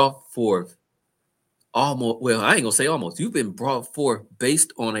been brought forth almost, well, I ain't gonna say almost. You've been brought forth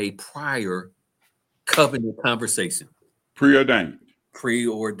based on a prior covenant conversation. Preordained.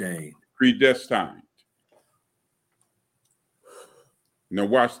 Predestined. Now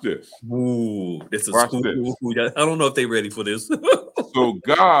watch this. Ooh, this is watch this. I don't know if they're ready for this. So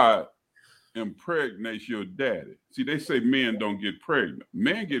God impregnates your daddy. See, they say men don't get pregnant.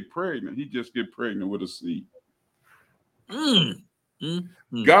 Men get pregnant. He just get pregnant with a seed.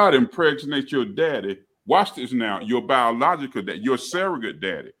 God impregnates your daddy. Watch this now. Your biological daddy, your surrogate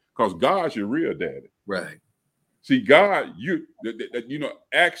daddy, because God's your real daddy. Right. See, God,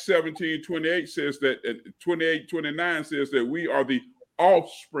 Acts 17:28 says that, 28:29 says that we are the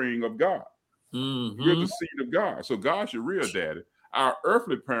offspring of God. You're the seed of God. So God's your real daddy. Our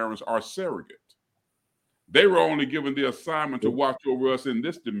earthly parents are surrogate. They were only given the assignment to watch over us in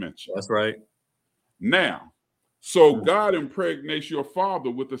this dimension. That's right. Now, so God impregnates your father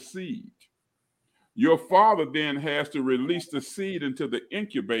with a seed. Your father then has to release the seed into the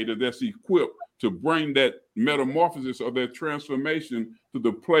incubator that's equipped to bring that metamorphosis or that transformation to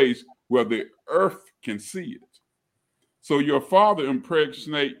the place where the earth can see it. So your father impregnates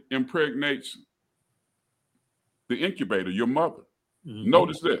the incubator, your mother.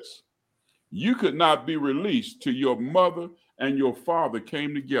 Notice this. You could not be released till your mother and your father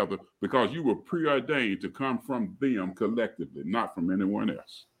came together, because you were preordained to come from them collectively, not from anyone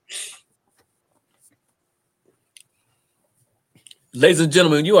else. Ladies and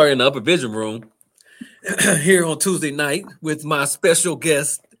gentlemen, you are in the Upper Vision Room here on Tuesday night with my special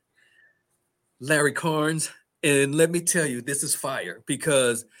guest, Larry Carnes. And let me tell you, this is fire,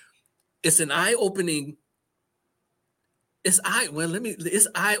 because it's an eye-opening. It's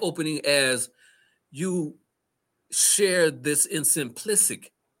eye-opening as you share this in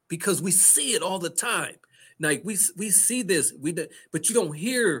simplicity, because we see it all the time. Like we see this, but you don't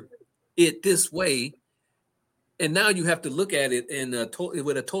hear it this way. And now you have to look at it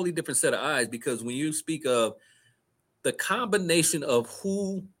with a totally different set of eyes, because when you speak of the combination of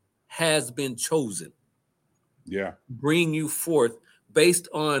who has been chosen, bring you forth based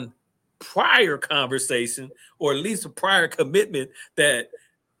on prior conversation, or at least a prior commitment that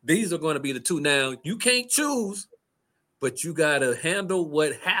these are going to be the two. Now, you can't choose, but you got to handle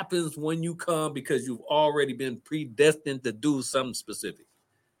what happens when you come, because you've already been predestined to do something specific.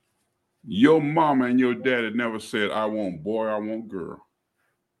 Your mama and your daddy never said, I want boy, I want girl.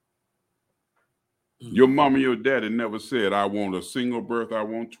 Your mama and your daddy never said, I want a single birth, I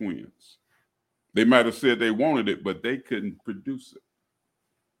want twins. They might have said they wanted it, but they couldn't produce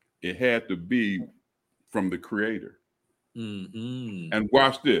it. It had to be from the Creator. And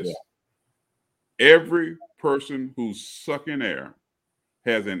watch this. Every person who's sucking air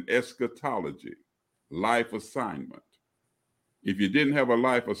has an eschatology, life assignment. If you didn't have a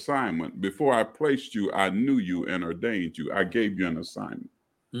life assignment, before I placed you, I knew you and ordained you. I gave you an assignment.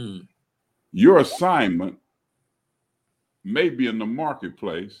 Your assignment may be in the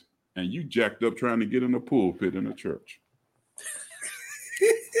marketplace, and you jacked up trying to get in the pulpit in a church.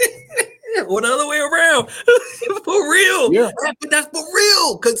 Or the other way around. For real. Yeah. But that's for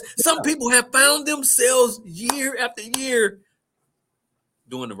real. Because some people have found themselves year after year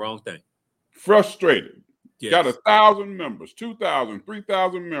doing the wrong thing. Frustrated. Yes. Got 1,000 members, 2,000,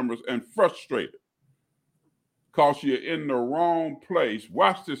 3,000 members, and frustrated. Because you're in the wrong place.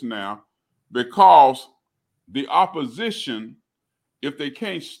 Watch this now. Because the opposition, if they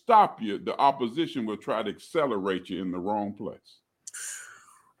can't stop you, the opposition will try to accelerate you in the wrong place.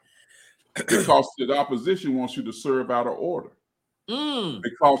 Because the opposition wants you to serve out of order.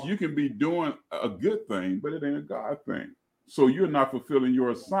 Because you can be doing a good thing, but it ain't a God thing. So you're not fulfilling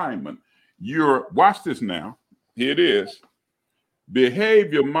your assignment. Watch this now. Here it is.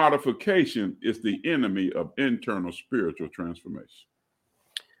 Behavior modification is the enemy of internal spiritual transformation.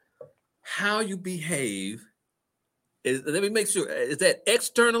 How you behave is, let me make sure, is that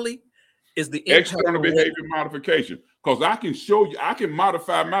externally? Is the external behavior modification? Because I can show you, I can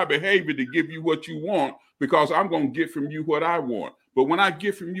modify my behavior to give you what you want, because I'm going to get from you what I want. But when I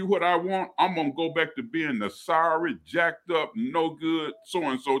get from you what I want, I'm going to go back to being the sorry, jacked up, no good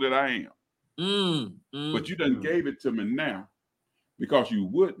so-and-so that I am. But you done gave it to me now, because you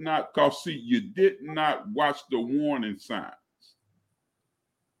would not, because see, you did not watch the warning signs.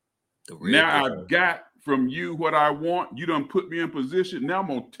 Now I've got from you what I want. You done put me in position. Now I'm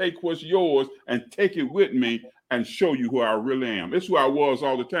going to take what's yours and take it with me and show you who I really am. It's who I was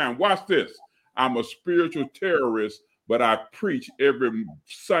all the time. Watch this. I'm a spiritual terrorist, but I preach every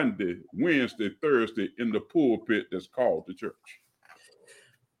Sunday, Wednesday, Thursday in the pulpit that's called the church.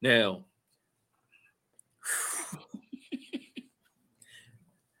 Now,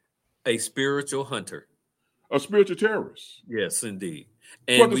 a spiritual hunter. A spiritual terrorist. Yes, indeed.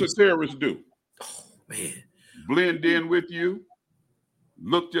 And what does a terrorist do? Oh, man. Blend in with you,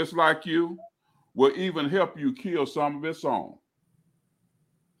 look just like you, will even help you kill some of its own.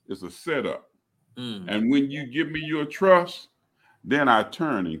 It's a setup. And when you give me your trust, then I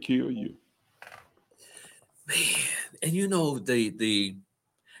turn and kill you. Man, and you know, the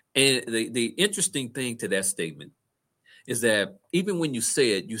interesting thing to that statement is that even when you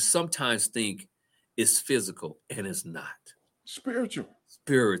say it, you sometimes think it's physical, and it's not. Spiritual.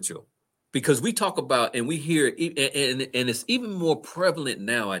 Because we talk about, and we hear, and it's even more prevalent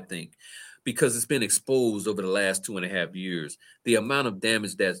now, I think, because it's been exposed over the last 2.5 years, the amount of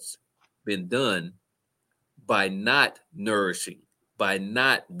damage that's been done by not nourishing, by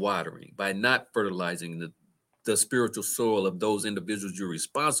not watering, by not fertilizing the spiritual soil of those individuals you're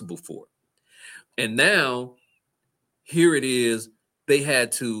responsible for. And now, here it is, they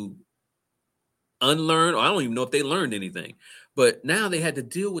had to unlearn, or I don't even know if they learned anything, but now they had to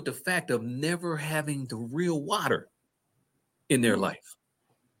deal with the fact of never having the real water in their life.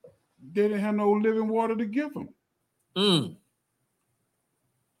 They didn't have no living water to give them. You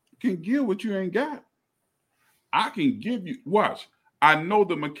can give what you ain't got. I can give you, watch, I know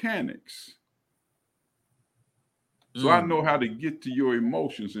the mechanics. So I know how to get to your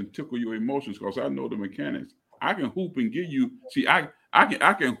emotions and tickle your emotions, because I know the mechanics. I can hoop and give you, see, I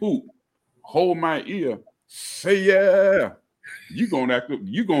can hoop, hold my ear, say yeah. You gonna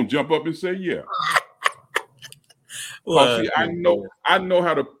jump up and say yeah. Well, see, I know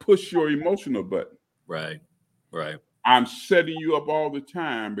how to push your emotional button. Right. I'm setting you up all the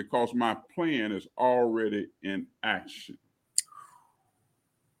time because my plan is already in action.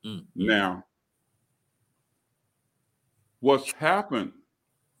 Now, what's happened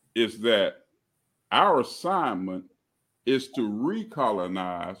is that our assignment is to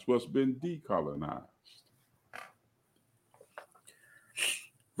recolonize what's been decolonized.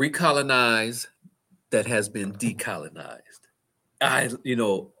 Recolonize that has been decolonized. That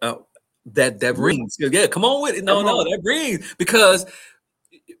rings. Yeah, come on with it. No, that rings because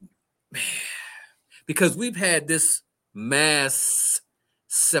we've had this mass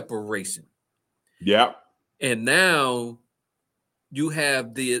separation. Yeah. And now you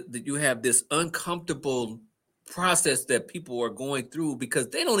have this uncomfortable process that people are going through because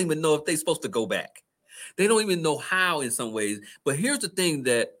they don't even know if they're supposed to go back. They don't even know how in some ways. But here's the thing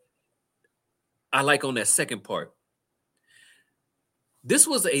that I like on that second part. This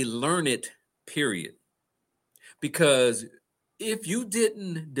was a learned period, because if you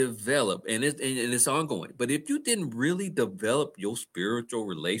didn't develop, and it's ongoing, but if you didn't really develop your spiritual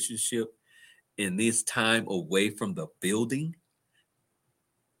relationship in this time away from the building,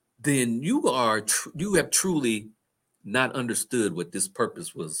 then you have truly not understood what this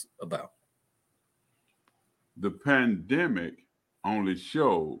purpose was about. The pandemic only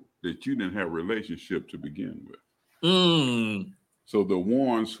showed that you didn't have a relationship to begin with. So the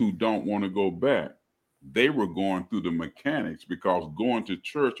ones who don't want to go back, they were going through the mechanics, because going to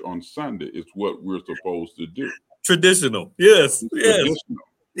church on Sunday is what we're supposed to do. Traditional. Yes. Traditional.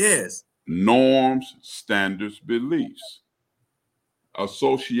 Yes. Norms, standards, beliefs.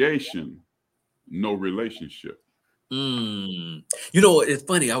 Association, no relationship. You know, it's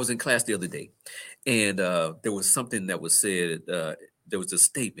funny. I was in class the other day, and there was something that was said. There was a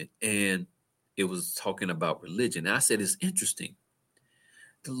statement, and it was talking about religion. And I said, it's interesting.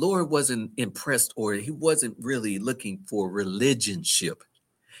 The Lord wasn't impressed, or he wasn't really looking for religionship.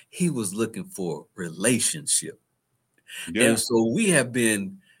 He was looking for relationship. Yeah. And so we have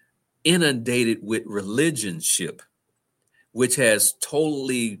been inundated with religionship, which has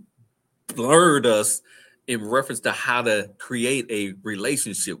totally blurred us in reference to how to create a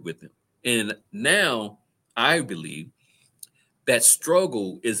relationship with him. And now I believe that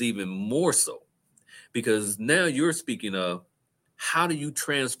struggle is even more so, because now you're speaking of how do you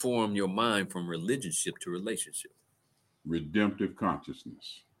transform your mind from relationship to relationship? Redemptive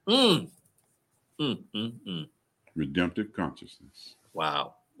consciousness. Redemptive consciousness.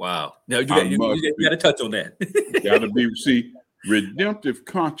 Wow. Now you got to touch on that. Got to be, see, redemptive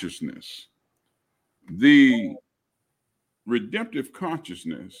consciousness. The redemptive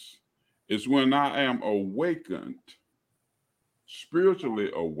consciousness is when I am awakened, spiritually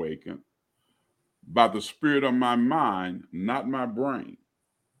awakened, by the spirit of my mind, not my brain,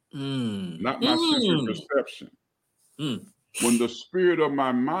 not my sensory perception. When the spirit of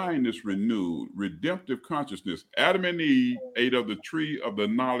my mind is renewed, redemptive consciousness, Adam and Eve ate of the tree of the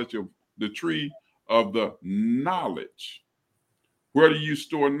knowledge of the tree of the knowledge. Where do you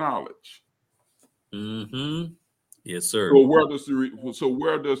store knowledge? Yes, sir. So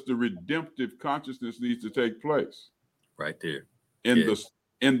where does the redemptive consciousness need to take place? Right there.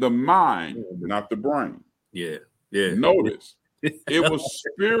 In the mind, not the brain. Yeah. Notice it was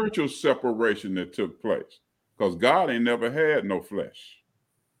spiritual separation that took place, because God ain't never had no flesh.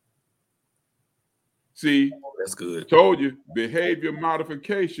 See, that's good. Told you, behavior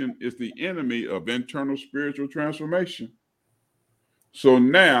modification is the enemy of internal spiritual transformation. So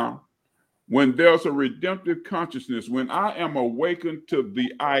now, when there's a redemptive consciousness, when I am awakened to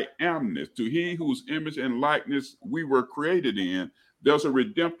the I amness, to he whose image and likeness we were created in, there's a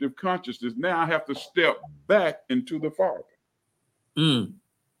redemptive consciousness. Now I have to step back into the Father.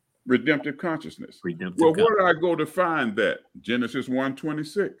 Redemptive consciousness. Where do I go to find that? Genesis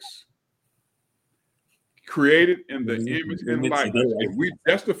 1:26. Created in the image and likeness.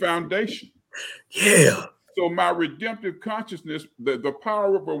 That's the foundation. Yeah. So my redemptive consciousness, the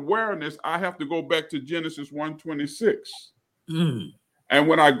power of awareness, I have to go back to Genesis 1:26. And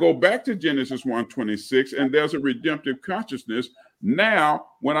when I go back to Genesis 1:26 and there's a redemptive consciousness, now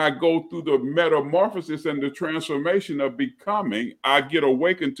when I go through the metamorphosis and the transformation of becoming, I get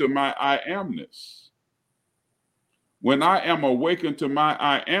awakened to my I amness. When I am awakened to my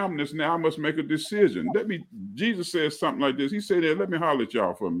I amness, now I must make a decision. Jesus says something like this. He said, let me holler at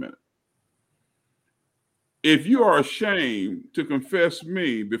y'all for a minute. If you are ashamed to confess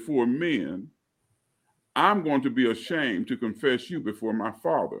me before men, I'm going to be ashamed to confess you before my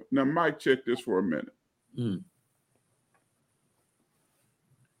Father. Now, Mike, check this for a minute.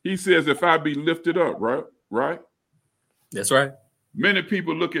 He says, if I be lifted up, right? That's right. Many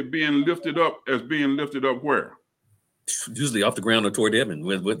people look at being lifted up as being lifted up where? Usually off the ground or toward heaven.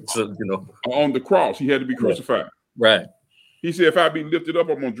 On the cross, he had to be crucified. Right. He said, if I be lifted up,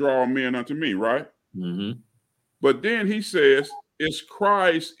 I'm going to draw all men unto me, right? But then he says, it's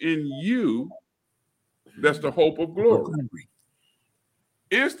Christ in you that's the hope of glory.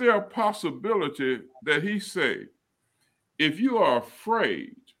 Is there a possibility that he say, if you are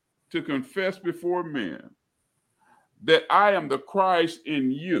afraid to confess before men that I am the Christ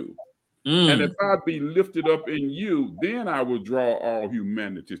in you, and if I be lifted up in you, then I will draw all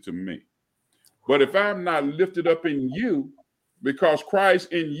humanity to me. But if I'm not lifted up in you, because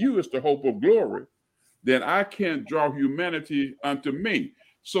Christ in you is the hope of glory, then I can't draw humanity unto me.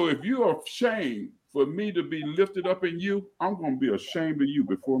 So if you are ashamed for me to be lifted up in you, I'm going to be ashamed of you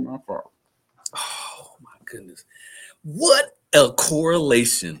before my Father. Oh, my goodness. What a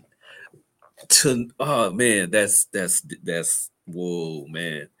correlation to, oh, man, that's, whoa,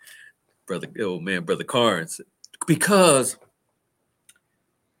 man. Brother Carnes. Because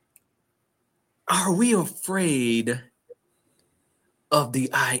are we afraid of the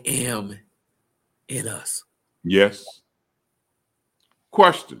I am in us? Yes.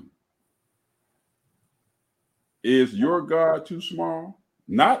 Question. Is your God too small?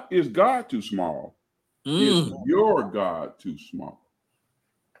 Not is God too small. Is your God too small?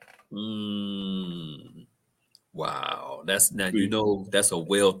 Wow. That's a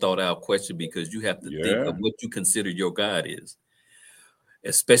well thought out question, because you have to think of what you consider your God is,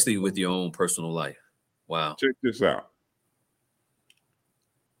 especially with your own personal life. Wow. Check this out.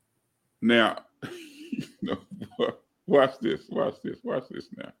 Now, watch this now.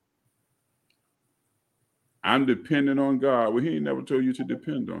 I'm dependent on God. Well, he ain't never told you to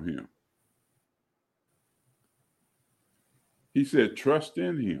depend on him. He said, trust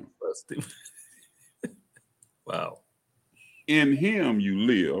in him. Trust him. Wow. In him you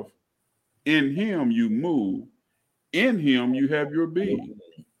live. In him you move. In him you have your being.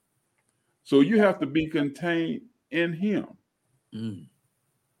 So you have to be contained in him.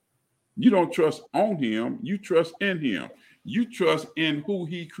 You don't trust on him. You trust in him. You trust in who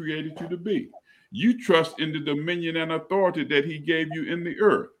he created you to be. You trust in the dominion and authority that he gave you in the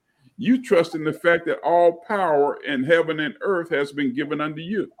earth. You trust in the fact that all power in heaven and earth has been given unto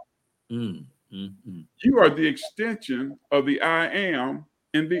you. You are the extension of the I am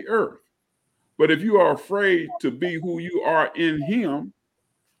in the earth. But if you are afraid to be who you are in him,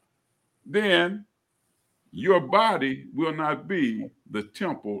 then your body will not be the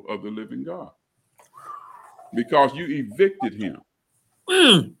temple of the living God because you evicted him.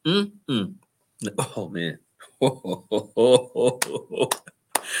 Oh, man.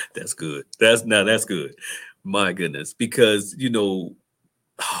 That's good. That's good. My goodness. Because, oh,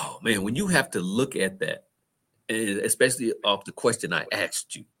 man, when you have to look at that, and especially off the question I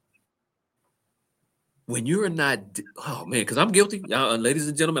asked you, when you're not, oh, man, because I'm guilty. Ladies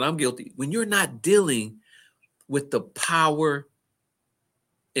and gentlemen, I'm guilty. When you're not dealing with the power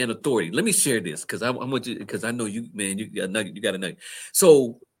and authority. Let me share this because I want you, because I know you, man, you got a nugget.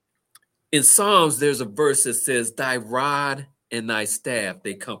 So in Psalms, there's a verse that says, thy rod and thy staff,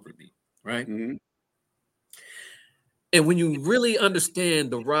 they comfort me, right? Mm-hmm. And when you really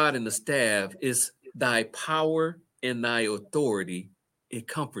understand the rod and the staff is thy power and thy authority, it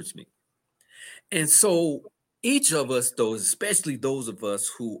comforts me. And so each of us, those, especially those of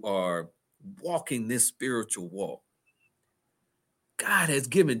us who are walking this spiritual walk, God has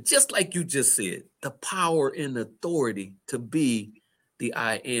given, just like you just said, the power and authority to be the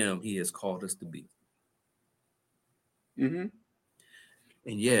I am he has called us to be. Mm-hmm.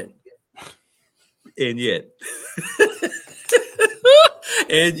 And yet, and yet.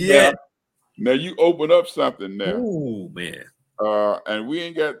 Now you open up something now. Oh, man. And we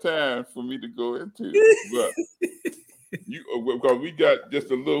ain't got time for me to go into it, but because we got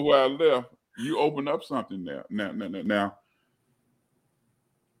just a little while left, you open up something now. Now,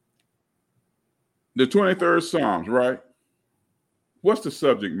 the 23rd Psalms, right? What's the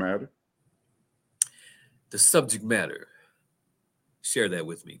subject matter? The subject matter. Share that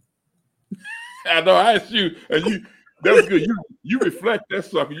with me. I know I asked you, and that was good. You reflect that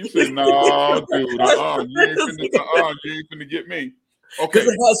sucker. You say, no, dude, you ain't finna get me. Okay. Because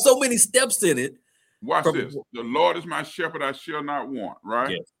it has so many steps in it. Watch this. The Lord is my shepherd, I shall not want,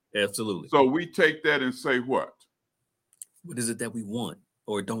 right? Yes, absolutely. So we take that and say what? What is it that we want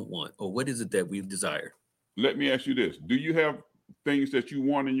or don't want? Or what is it that we desire? Let me ask you this. Do you have things that you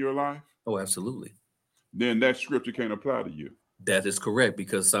want in your life? Oh, absolutely. Then that scripture can't apply to you. That is correct,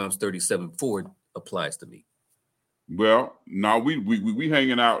 because Psalms 37:4 applies to me. Well, now we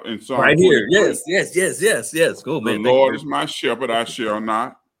hanging out in Psalm right here. Yes. Cool, man. The Lord is my shepherd, I shall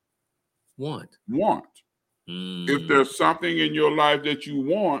not want. If there's something in your life that you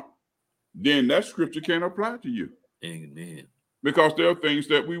want, then that scripture can't apply to you. Amen. Because there are things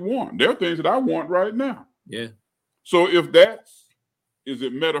that we want. There are things that I want right now. Yeah. So if is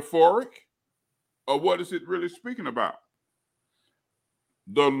it metaphoric, or what is it really speaking about?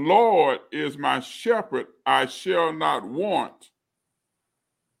 The Lord is my shepherd, I shall not want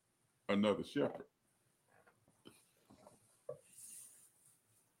another shepherd.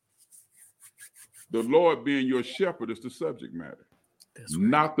 The Lord being your shepherd is the subject matter. That's right.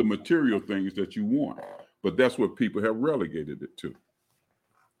 Not the material things that you want, but that's what people have relegated it to.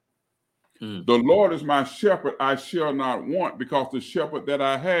 The Lord is my shepherd, I shall not want, because the shepherd that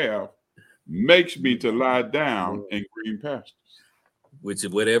I have makes me to lie down in green pastures. Which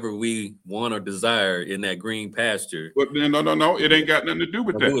is whatever we want or desire in that green pasture. But no, it ain't got nothing to do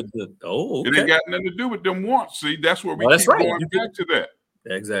with that. Okay. It ain't got nothing to do with them wants. See, that's where we keep going back to that.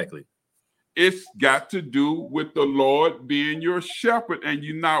 Exactly. It's got to do with the Lord being your shepherd and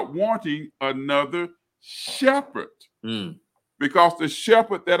you not wanting another shepherd. Because the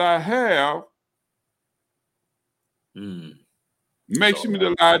shepherd that I have makes me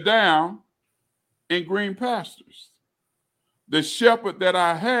to lie down in green pastures. The shepherd that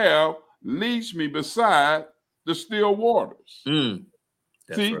I have leads me beside the still waters. See,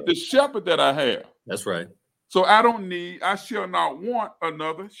 right. The shepherd that I have. That's right. So I shall not want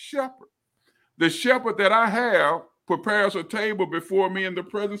another shepherd. The shepherd that I have prepares a table before me in the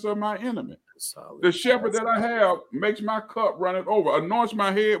presence of my enemy. Solid. The shepherd that I have makes my cup run it over, anoints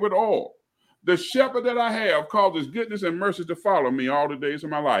my head with oil. The shepherd that I have causes goodness and mercy to follow me all the days of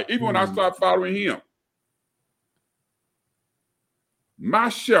my life. Even when I start following him. My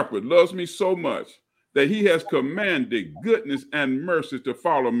shepherd loves me so much that he has commanded goodness and mercy to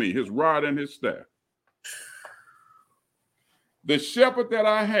follow me, his rod and his staff. The shepherd that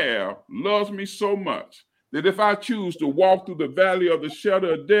I have loves me so much that if I choose to walk through the valley of the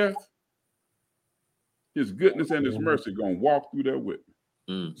shadow of death, his goodness and his mercy going to walk through there with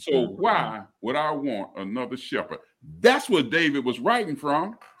me. So why would I want another shepherd? That's what David was writing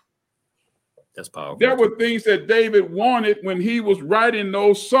from. That's powerful. There were things that David wanted when he was writing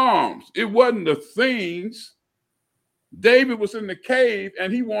those Psalms. It wasn't the things. David was in the cave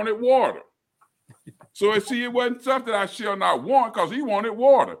and he wanted water. So see, it wasn't stuff that I shall not want, because he wanted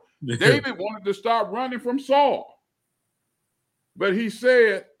water. David wanted to stop running from Saul. But he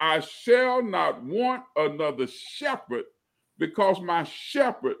said, I shall not want another shepherd, because my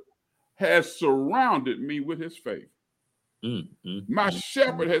shepherd has surrounded me with his favor. My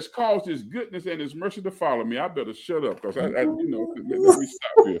shepherd has caused his goodness and his mercy to follow me. I better shut up, because let me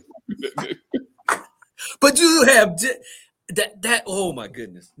stop here. But you have that. Oh my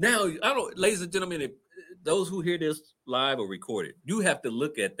goodness! Now I don't, ladies and gentlemen, if those who hear this live or recorded, you have to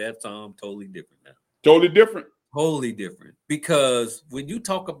look at that psalm totally different now. Totally different. Totally different, because when you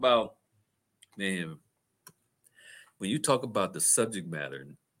talk about, man, when you talk about the subject matter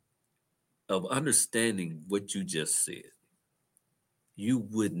of understanding what you just said, you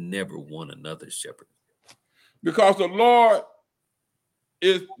would never want another shepherd. Because the Lord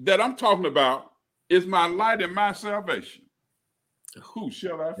is that I'm talking about is my light and my salvation. Who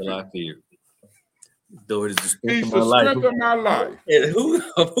shall I fear? Lord is the strength He's the strength of my life. And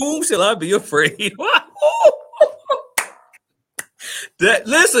of whom shall I be afraid?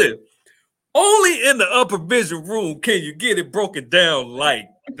 Listen, only in the upper vision room can you get it broken down like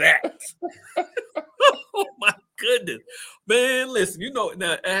that. Oh my goodness, man! Listen,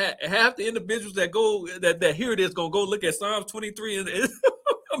 now half the individuals that hear this gonna go look at Psalms 23 and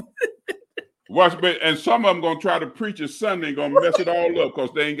watch, and some of them gonna try to preach it Sunday and gonna mess it all up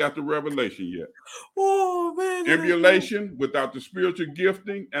because they ain't got the revelation yet. Oh man! Emulation without the spiritual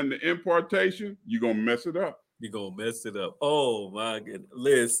gifting and the impartation, you're gonna mess it up. You're gonna mess it up. Oh my goodness!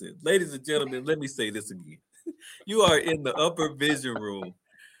 Listen, ladies and gentlemen, let me say this again. You are in the upper vision room.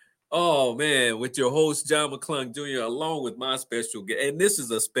 Oh man, with your host John McClung Jr. along with my special guest, and this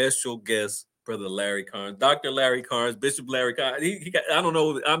is a special guest, Brother Larry Carnes, Dr. Larry Carnes, Bishop Larry Carnes. I don't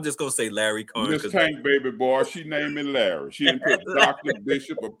know. I'm just gonna say Larry Carnes. This Tank baby boy, she named me Larry. She didn't put Doctor,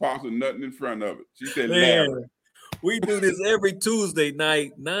 Bishop, Apostle, nothing in front of it. She said Larry. We do this every Tuesday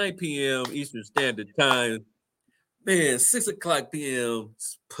night, 9 p.m. Eastern Standard Time. Man, 6 o'clock p.m.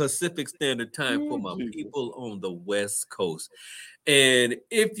 Pacific Standard Time for my people on the West Coast. And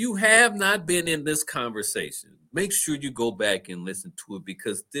if you have not been in this conversation, make sure you go back and listen to it,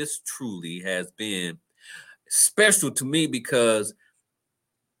 because this truly has been special to me, because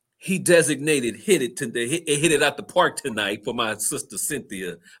he designated hit it out the park tonight for my sister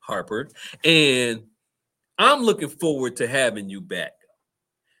Cynthia Harper. And I'm looking forward to having you back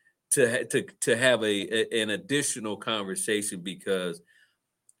to have an additional conversation, because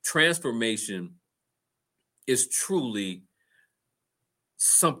transformation is truly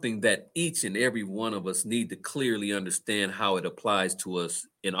something that each and every one of us need to clearly understand how it applies to us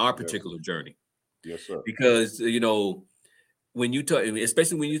in our particular journey. Yes, sir. Because when you talk,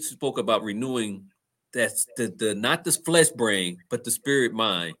 especially when you spoke about renewing, that's the not this flesh brain, but the spirit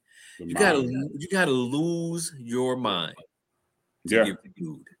mind. You gotta lose your mind to get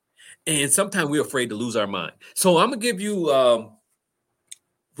renewed. And sometimes we're afraid to lose our mind. So I'm gonna give you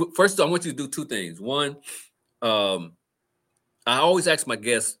first. I want you to do two things. One, I always ask my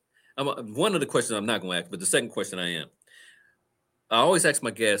guests. One of the questions I'm not going to ask, but the second question I am. I always ask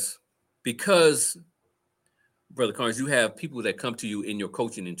my guests, because, Brother Carnes, you have people that come to you in your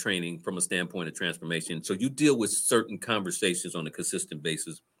coaching and training from a standpoint of transformation. So you deal with certain conversations on a consistent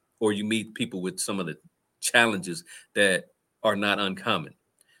basis, or you meet people with some of the challenges that are not uncommon.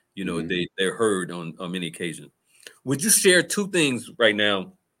 They're heard on many occasions. Would you share two things right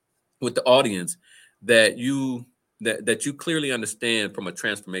now with the audience that you clearly understand from a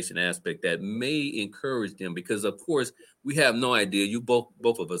transformation aspect that may encourage them? Because of course we have no idea. You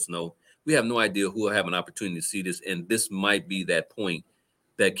both of us know we have no idea who will have an opportunity to see this, and this might be that point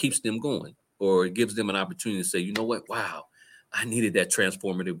that keeps them going, or it gives them an opportunity to say, you know what? Wow, I needed that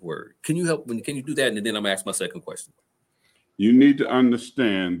transformative word. Can you help? Can you do that? And then I'm gonna ask my second question. You need to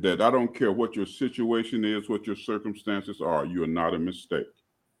understand that I don't care what your situation is, what your circumstances are, you are not a mistake.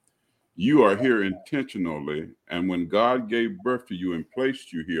 You are here intentionally, and when God gave birth to you and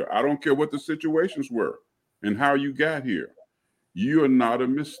placed you here, I don't care what the situations were and how you got here. You are not a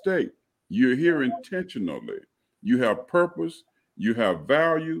mistake. You're here intentionally. You have purpose, you have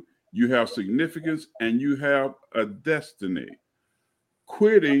value, you have significance, and you have a destiny.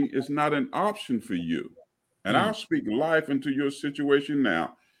 Quitting is not an option for you. And I'll speak life into your situation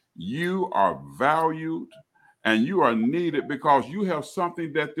now. You are valued and you are needed, because you have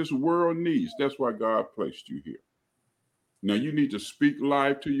something that this world needs. That's why God placed you here. Now you need to speak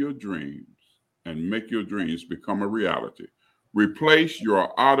life to your dreams and make your dreams become a reality. Replace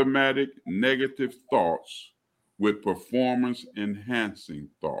your automatic negative thoughts with performance-enhancing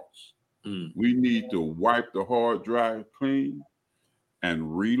thoughts. We need to wipe the hard drive clean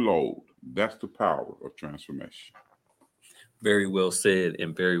and reload. That's the power of transformation. Very well said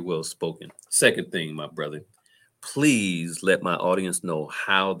and very well spoken. Second thing, my brother, please let my audience know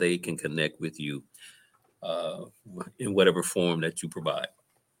how they can connect with you in whatever form that you provide.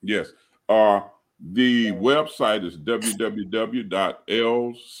 Yes. The website is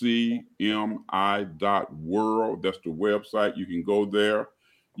www.lcmi.world. That's the website. You can go there.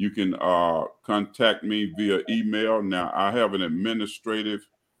 You can contact me via email. Now, I have an administrative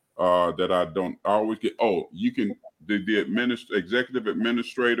that I don't always get. Oh, you can, the executive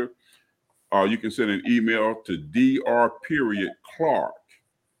administrator, you can send an email to Dr. Clark,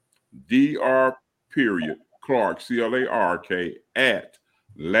 C-L-A-R-K, at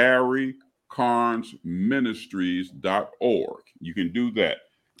LarryCarnesMinistries.org. You can do that.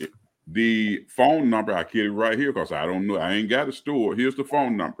 The phone number, I get it right here because I don't know. I ain't got a store. Here's the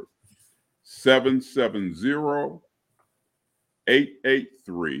phone number: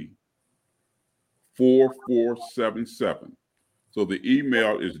 770-883-4477. So the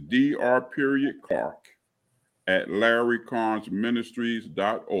email is Dr. at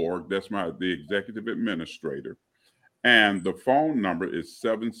LarryCarnesMinistries.org. That's the executive administrator. And the phone number is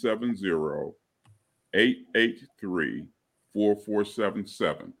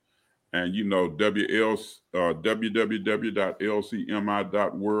 770-883-4477. And you know,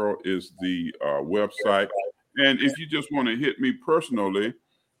 www.lcmi.world is the website. And if you just want to hit me personally,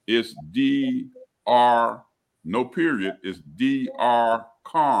 it's Dr. No period. It's Dr.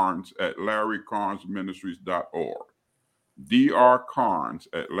 Carnes at LarryCarnesMinistries.org. Dr. Carnes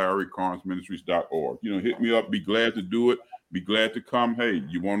at LarryCarnesMinistries.org. You know, hit me up. Be glad to do it. Be glad to come. Hey,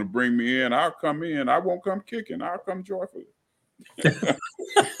 you want to bring me in? I'll come in. I won't come kicking. I'll come joyfully.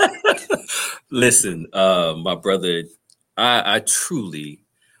 Listen, my brother, I truly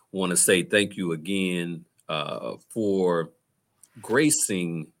want to say thank you again for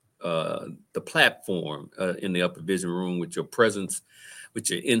gracing the platform in the Upper Vision Room with your presence,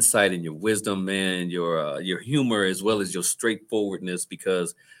 with your insight and your wisdom, man, your humor, as well as your straightforwardness,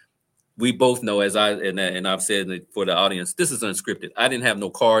 because we both know, as I've said it for the audience, this is unscripted. I didn't have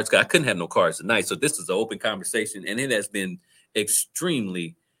no cards. I couldn't have no cards tonight. So this is an open conversation, and it has been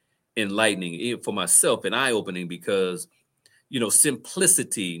extremely enlightening for myself and eye-opening, because, you know,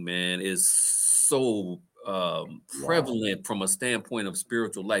 simplicity, man, is so prevalent from a standpoint of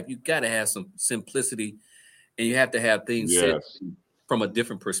spiritual life. You got to have some simplicity, and you have to have things said from a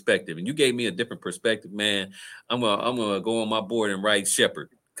different perspective. And you gave me a different perspective, man. I'm gonna go on my board and write shepherd,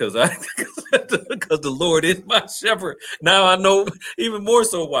 because the Lord is my shepherd. Now I know even more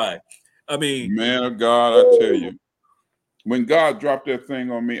so why. I mean, man of God, I tell you, when God dropped that thing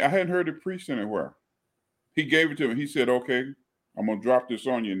on me, I hadn't heard it preached anywhere. He gave it to me. He said, okay, I'm going to drop this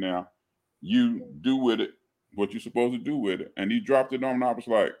on you now. You do with it what you're supposed to do with it. And he dropped it on me. I was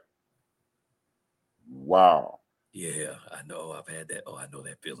like, wow. Yeah, I know. I've had that. Oh, I know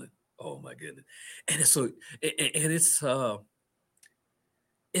that feeling. Oh my goodness. And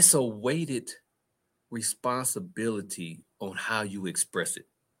it's a weighted responsibility on how you express it.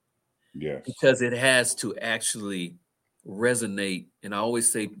 Yes. Because it has to actually resonate. And I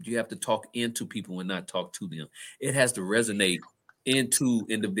always say you have to talk into people and not talk to them. It has to resonate into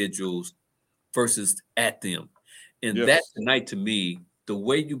individuals versus at them. And that tonight, to me, the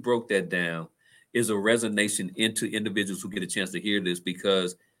way you broke that down is a resonation into individuals who get a chance to hear this,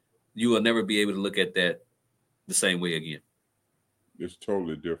 because you will never be able to look at that the same way again. It's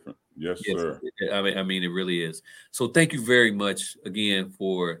totally different. Yes, sir. I mean, it really is. So thank you very much again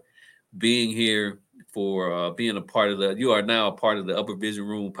for being here, for being a part of you are now a part of the Upper Vision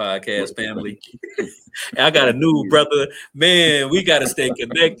Room podcast family. I got a new brother, man. We got to stay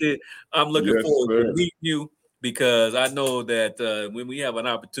connected. I'm looking forward to meeting you, because I know that when we have an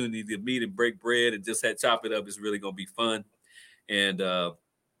opportunity to meet and break bread and just chop it up, it's really going to be fun. And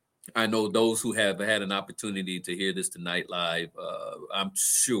I know those who have had an opportunity to hear this tonight live, I'm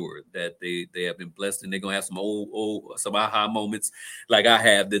sure that they have been blessed, and they're going to have some some aha moments like I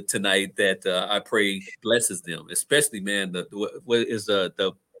have tonight, that I pray blesses them, especially, man, what is the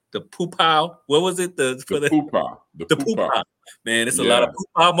poo-pow? What was it? The poo-pow. The poo-pow. Man, it's a lot of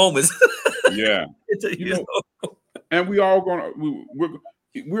poo-pow moments. Yeah. And we're all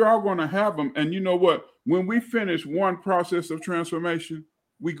gonna have them. And you know what? When we finish one process of transformation,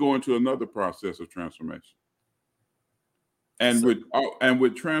 we go into another process of transformation. And with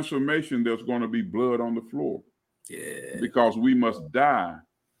transformation, there's going to be blood on the floor. Yeah. Because we must die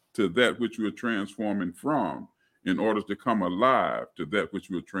to that which we're transforming from in order to come alive to that which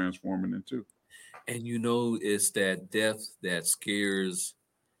we're transforming into. And it's that death that scares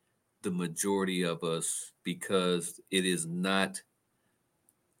the majority of us, because it is not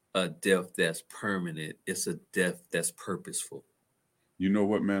a death that's permanent. It's a death that's purposeful. You know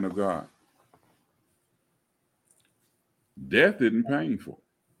what, man of God? Death isn't painful.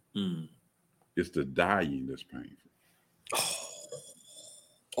 It's the dying that's painful.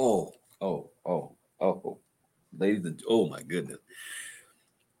 Oh. Ladies and oh my goodness.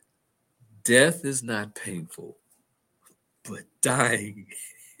 Death is not painful, but dying,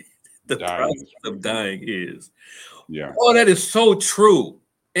 the process of dying is. Yeah. Oh, that is so true.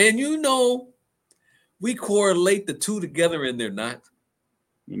 And we correlate the two together, and they're not.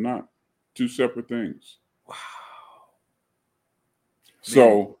 They're not. Two separate things. Wow.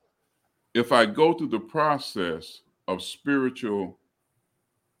 So if I go through the process of spiritual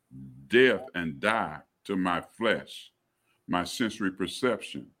death and die to my flesh, my sensory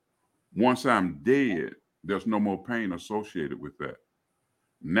perception, once I'm dead, there's no more pain associated with that.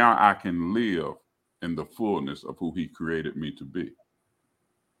 Now I can live in the fullness of who he created me to be.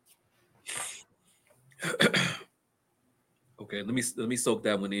 Okay, let me soak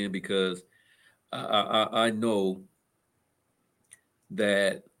that one in, because I know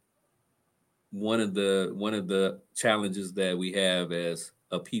that one of the challenges that we have as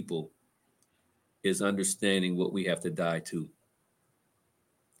a people is understanding what we have to die to.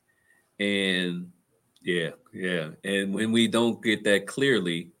 And yeah. And when we don't get that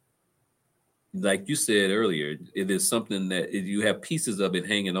clearly, like you said earlier, it is something that you have pieces of it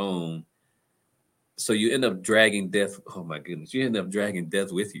hanging on. So you end up dragging death. Oh my goodness. You end up dragging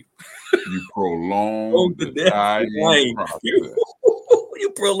death with you. You prolong the dying process.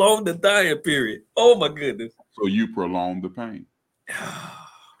 You prolong the dying period. Oh my goodness. So you prolong the pain.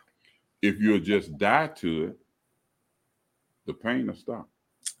 If you'll just die to it, the pain will stop.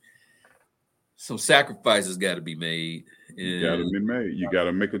 Some sacrifices got to be made. You got to be made. You got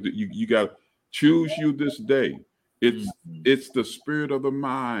to make you got to choose you this day. It's the spirit of the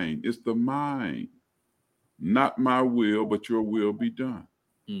mind. It's the mind. Not my will, but your will be done.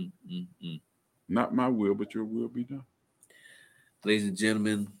 Not my will, but your will be done. Ladies and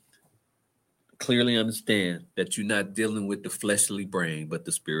gentlemen, clearly understand that you're not dealing with the fleshly brain, but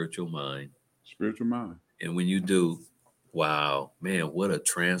the spiritual mind. Spiritual mind. And when you do, wow, man, what a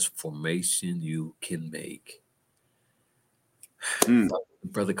transformation you can make.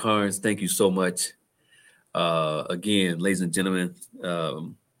 Brother Carnes, thank you so much. Again, ladies and gentlemen,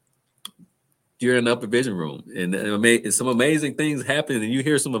 you're in the Upper Vision Room, and some amazing things happen, and you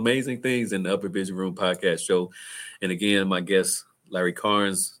hear some amazing things in the Upper Vision Room podcast show. And again, my guest, Larry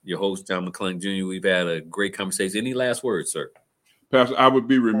Carnes, your host, John McClung Jr., we've had a great conversation. Any last words, sir? Pastor, I would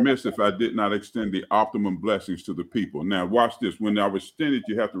be remiss if I did not extend the optimum blessings to the people. Now, watch this. When I was extended,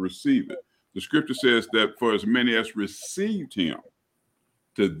 you have to receive it. The scripture says that for as many as received him,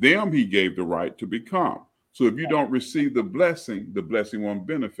 to them he gave the right to become. So if you don't receive the blessing won't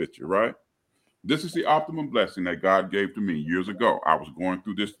benefit you, right? This is the optimum blessing that God gave to me years ago. I was going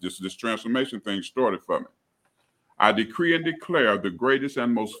through this transformation thing started for me. I decree and declare the greatest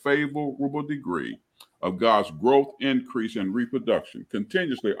and most favorable degree of God's growth, increase, and reproduction,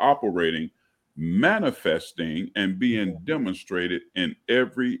 continuously operating, manifesting, and being demonstrated in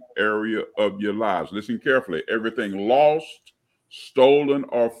every area of your lives. Listen carefully. Everything lost, stolen,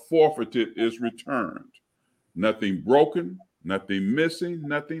 or forfeited is returned. Nothing broken, nothing missing,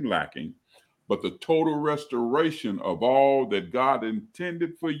 nothing lacking, but the total restoration of all that God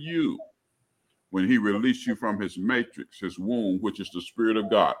intended for you when he released you from his matrix, his womb, which is the Spirit of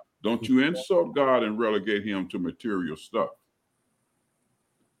God. Don't you insult God and relegate him to material stuff.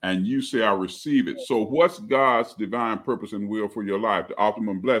 And you say, I receive it. So what's God's divine purpose and will for your life? The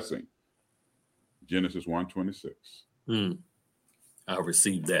optimum blessing. Genesis 1:26. I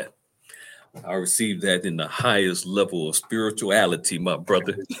received that. I received that in the highest level of spirituality, my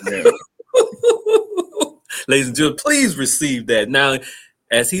brother. Ladies and gentlemen, please receive that. Now,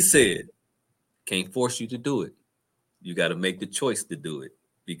 as he said, can't force you to do it. You got to make the choice to do it,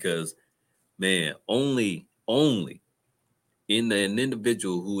 because, man, only in an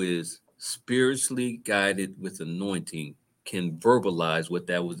individual who is spiritually guided with anointing can verbalize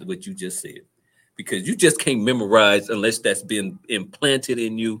what you just said, because you just can't memorize unless that's been implanted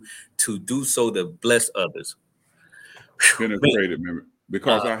in you to do so to bless others. Penetrated memory.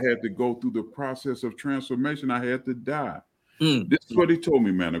 Because I had to go through the process of transformation. I had to die. This is what he told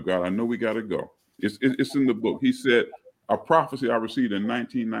me, man of God. I know we got to go. It's in the book. He said, a prophecy I received in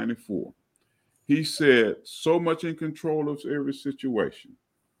 1994. He said, so much in control of every situation,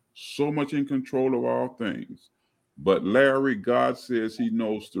 so much in control of all things, But Larry, God says he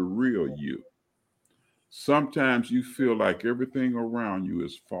knows the real you. Sometimes you feel like everything around you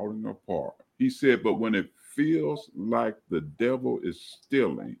is falling apart. He said, but when it feels like the devil is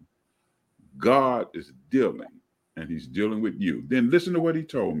stealing, God is dealing, and he's dealing with you. Then listen to what he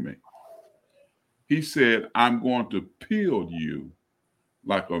told me. He said, I'm going to peel you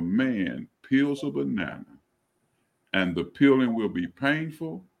like a man peels a banana, and the peeling will be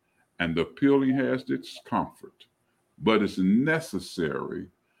painful, and the peeling has discomfort, but it's necessary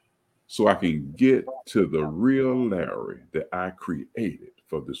so I can get to the real Larry that I created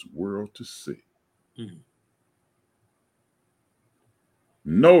for this world to see. Mm-hmm.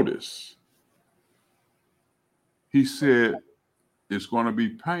 Notice, he said it's going to be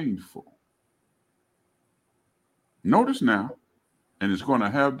painful. Notice now, and it's going to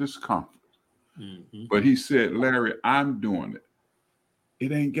have discomfort. Mm-hmm. But he said, Larry, I'm doing it.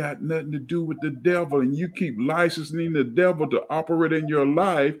 It ain't got nothing to do with the devil, and you keep licensing the devil to operate in your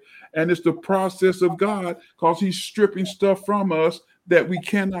life, and it's the process of God, because he's stripping stuff from us that we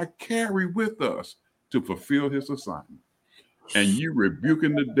cannot carry with us to fulfill his assignment. And you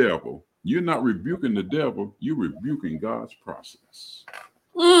rebuking the devil. You're not rebuking the devil, you're rebuking God's process.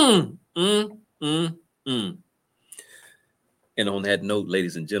 And on that note,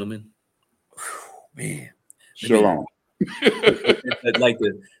 ladies and gentlemen, man, shalom. Like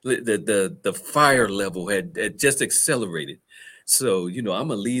the fire level had just accelerated. So, I'm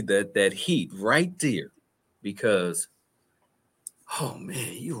gonna leave that heat right there, because oh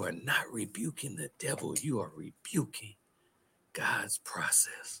man, you are not rebuking the devil, you are rebuking God's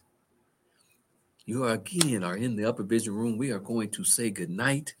process. You are in the Upper Vision Room. We are going to say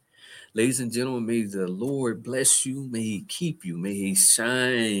goodnight. Ladies and gentlemen, may the Lord bless you, may he keep you, may he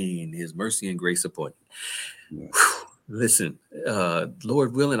shine his mercy and grace upon you. Yeah. Listen,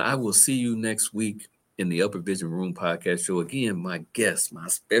 Lord willing, I will see you next week in the Upper Vision Room podcast show. Again, my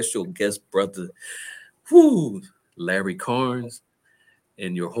special guest brother, Larry Carnes,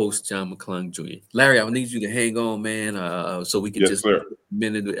 and your host, John McClung Jr. Larry, I need you to hang on, man, so we can a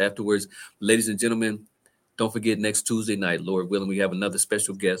minute afterwards. Ladies and gentlemen, don't forget next Tuesday night, Lord willing, we have another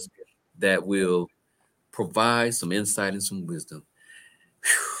special guest that will provide some insight and some wisdom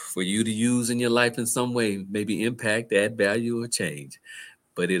for you to use in your life in some way, maybe impact, add value, or change.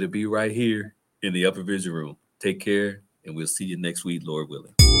 But it'll be right here in the Upper Vision Room. Take care, and we'll see you next week, Lord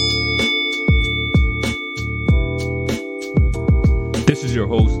willing. This is your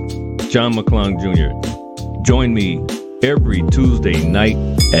host, John McClung Jr. Join me every Tuesday night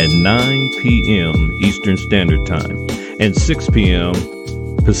at 9 p.m. Eastern Standard Time and 6 p.m.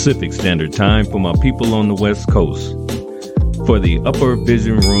 Pacific Standard Time for my people on the West Coast, for the Upper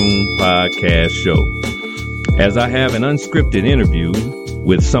Vision Room podcast show, as I have an unscripted interview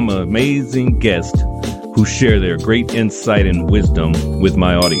with some amazing guests who share their great insight and wisdom with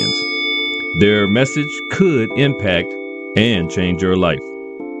my audience. Their message could impact and change your life.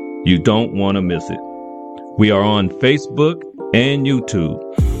 You don't want to miss it. We are on Facebook and YouTube,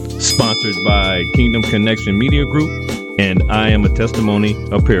 sponsored by Kingdom Connection Media Group and I Am a Testimony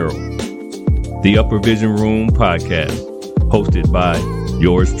Apparel. The Upper Vision Room podcast, hosted by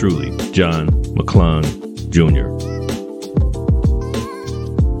yours truly, John McClung Jr.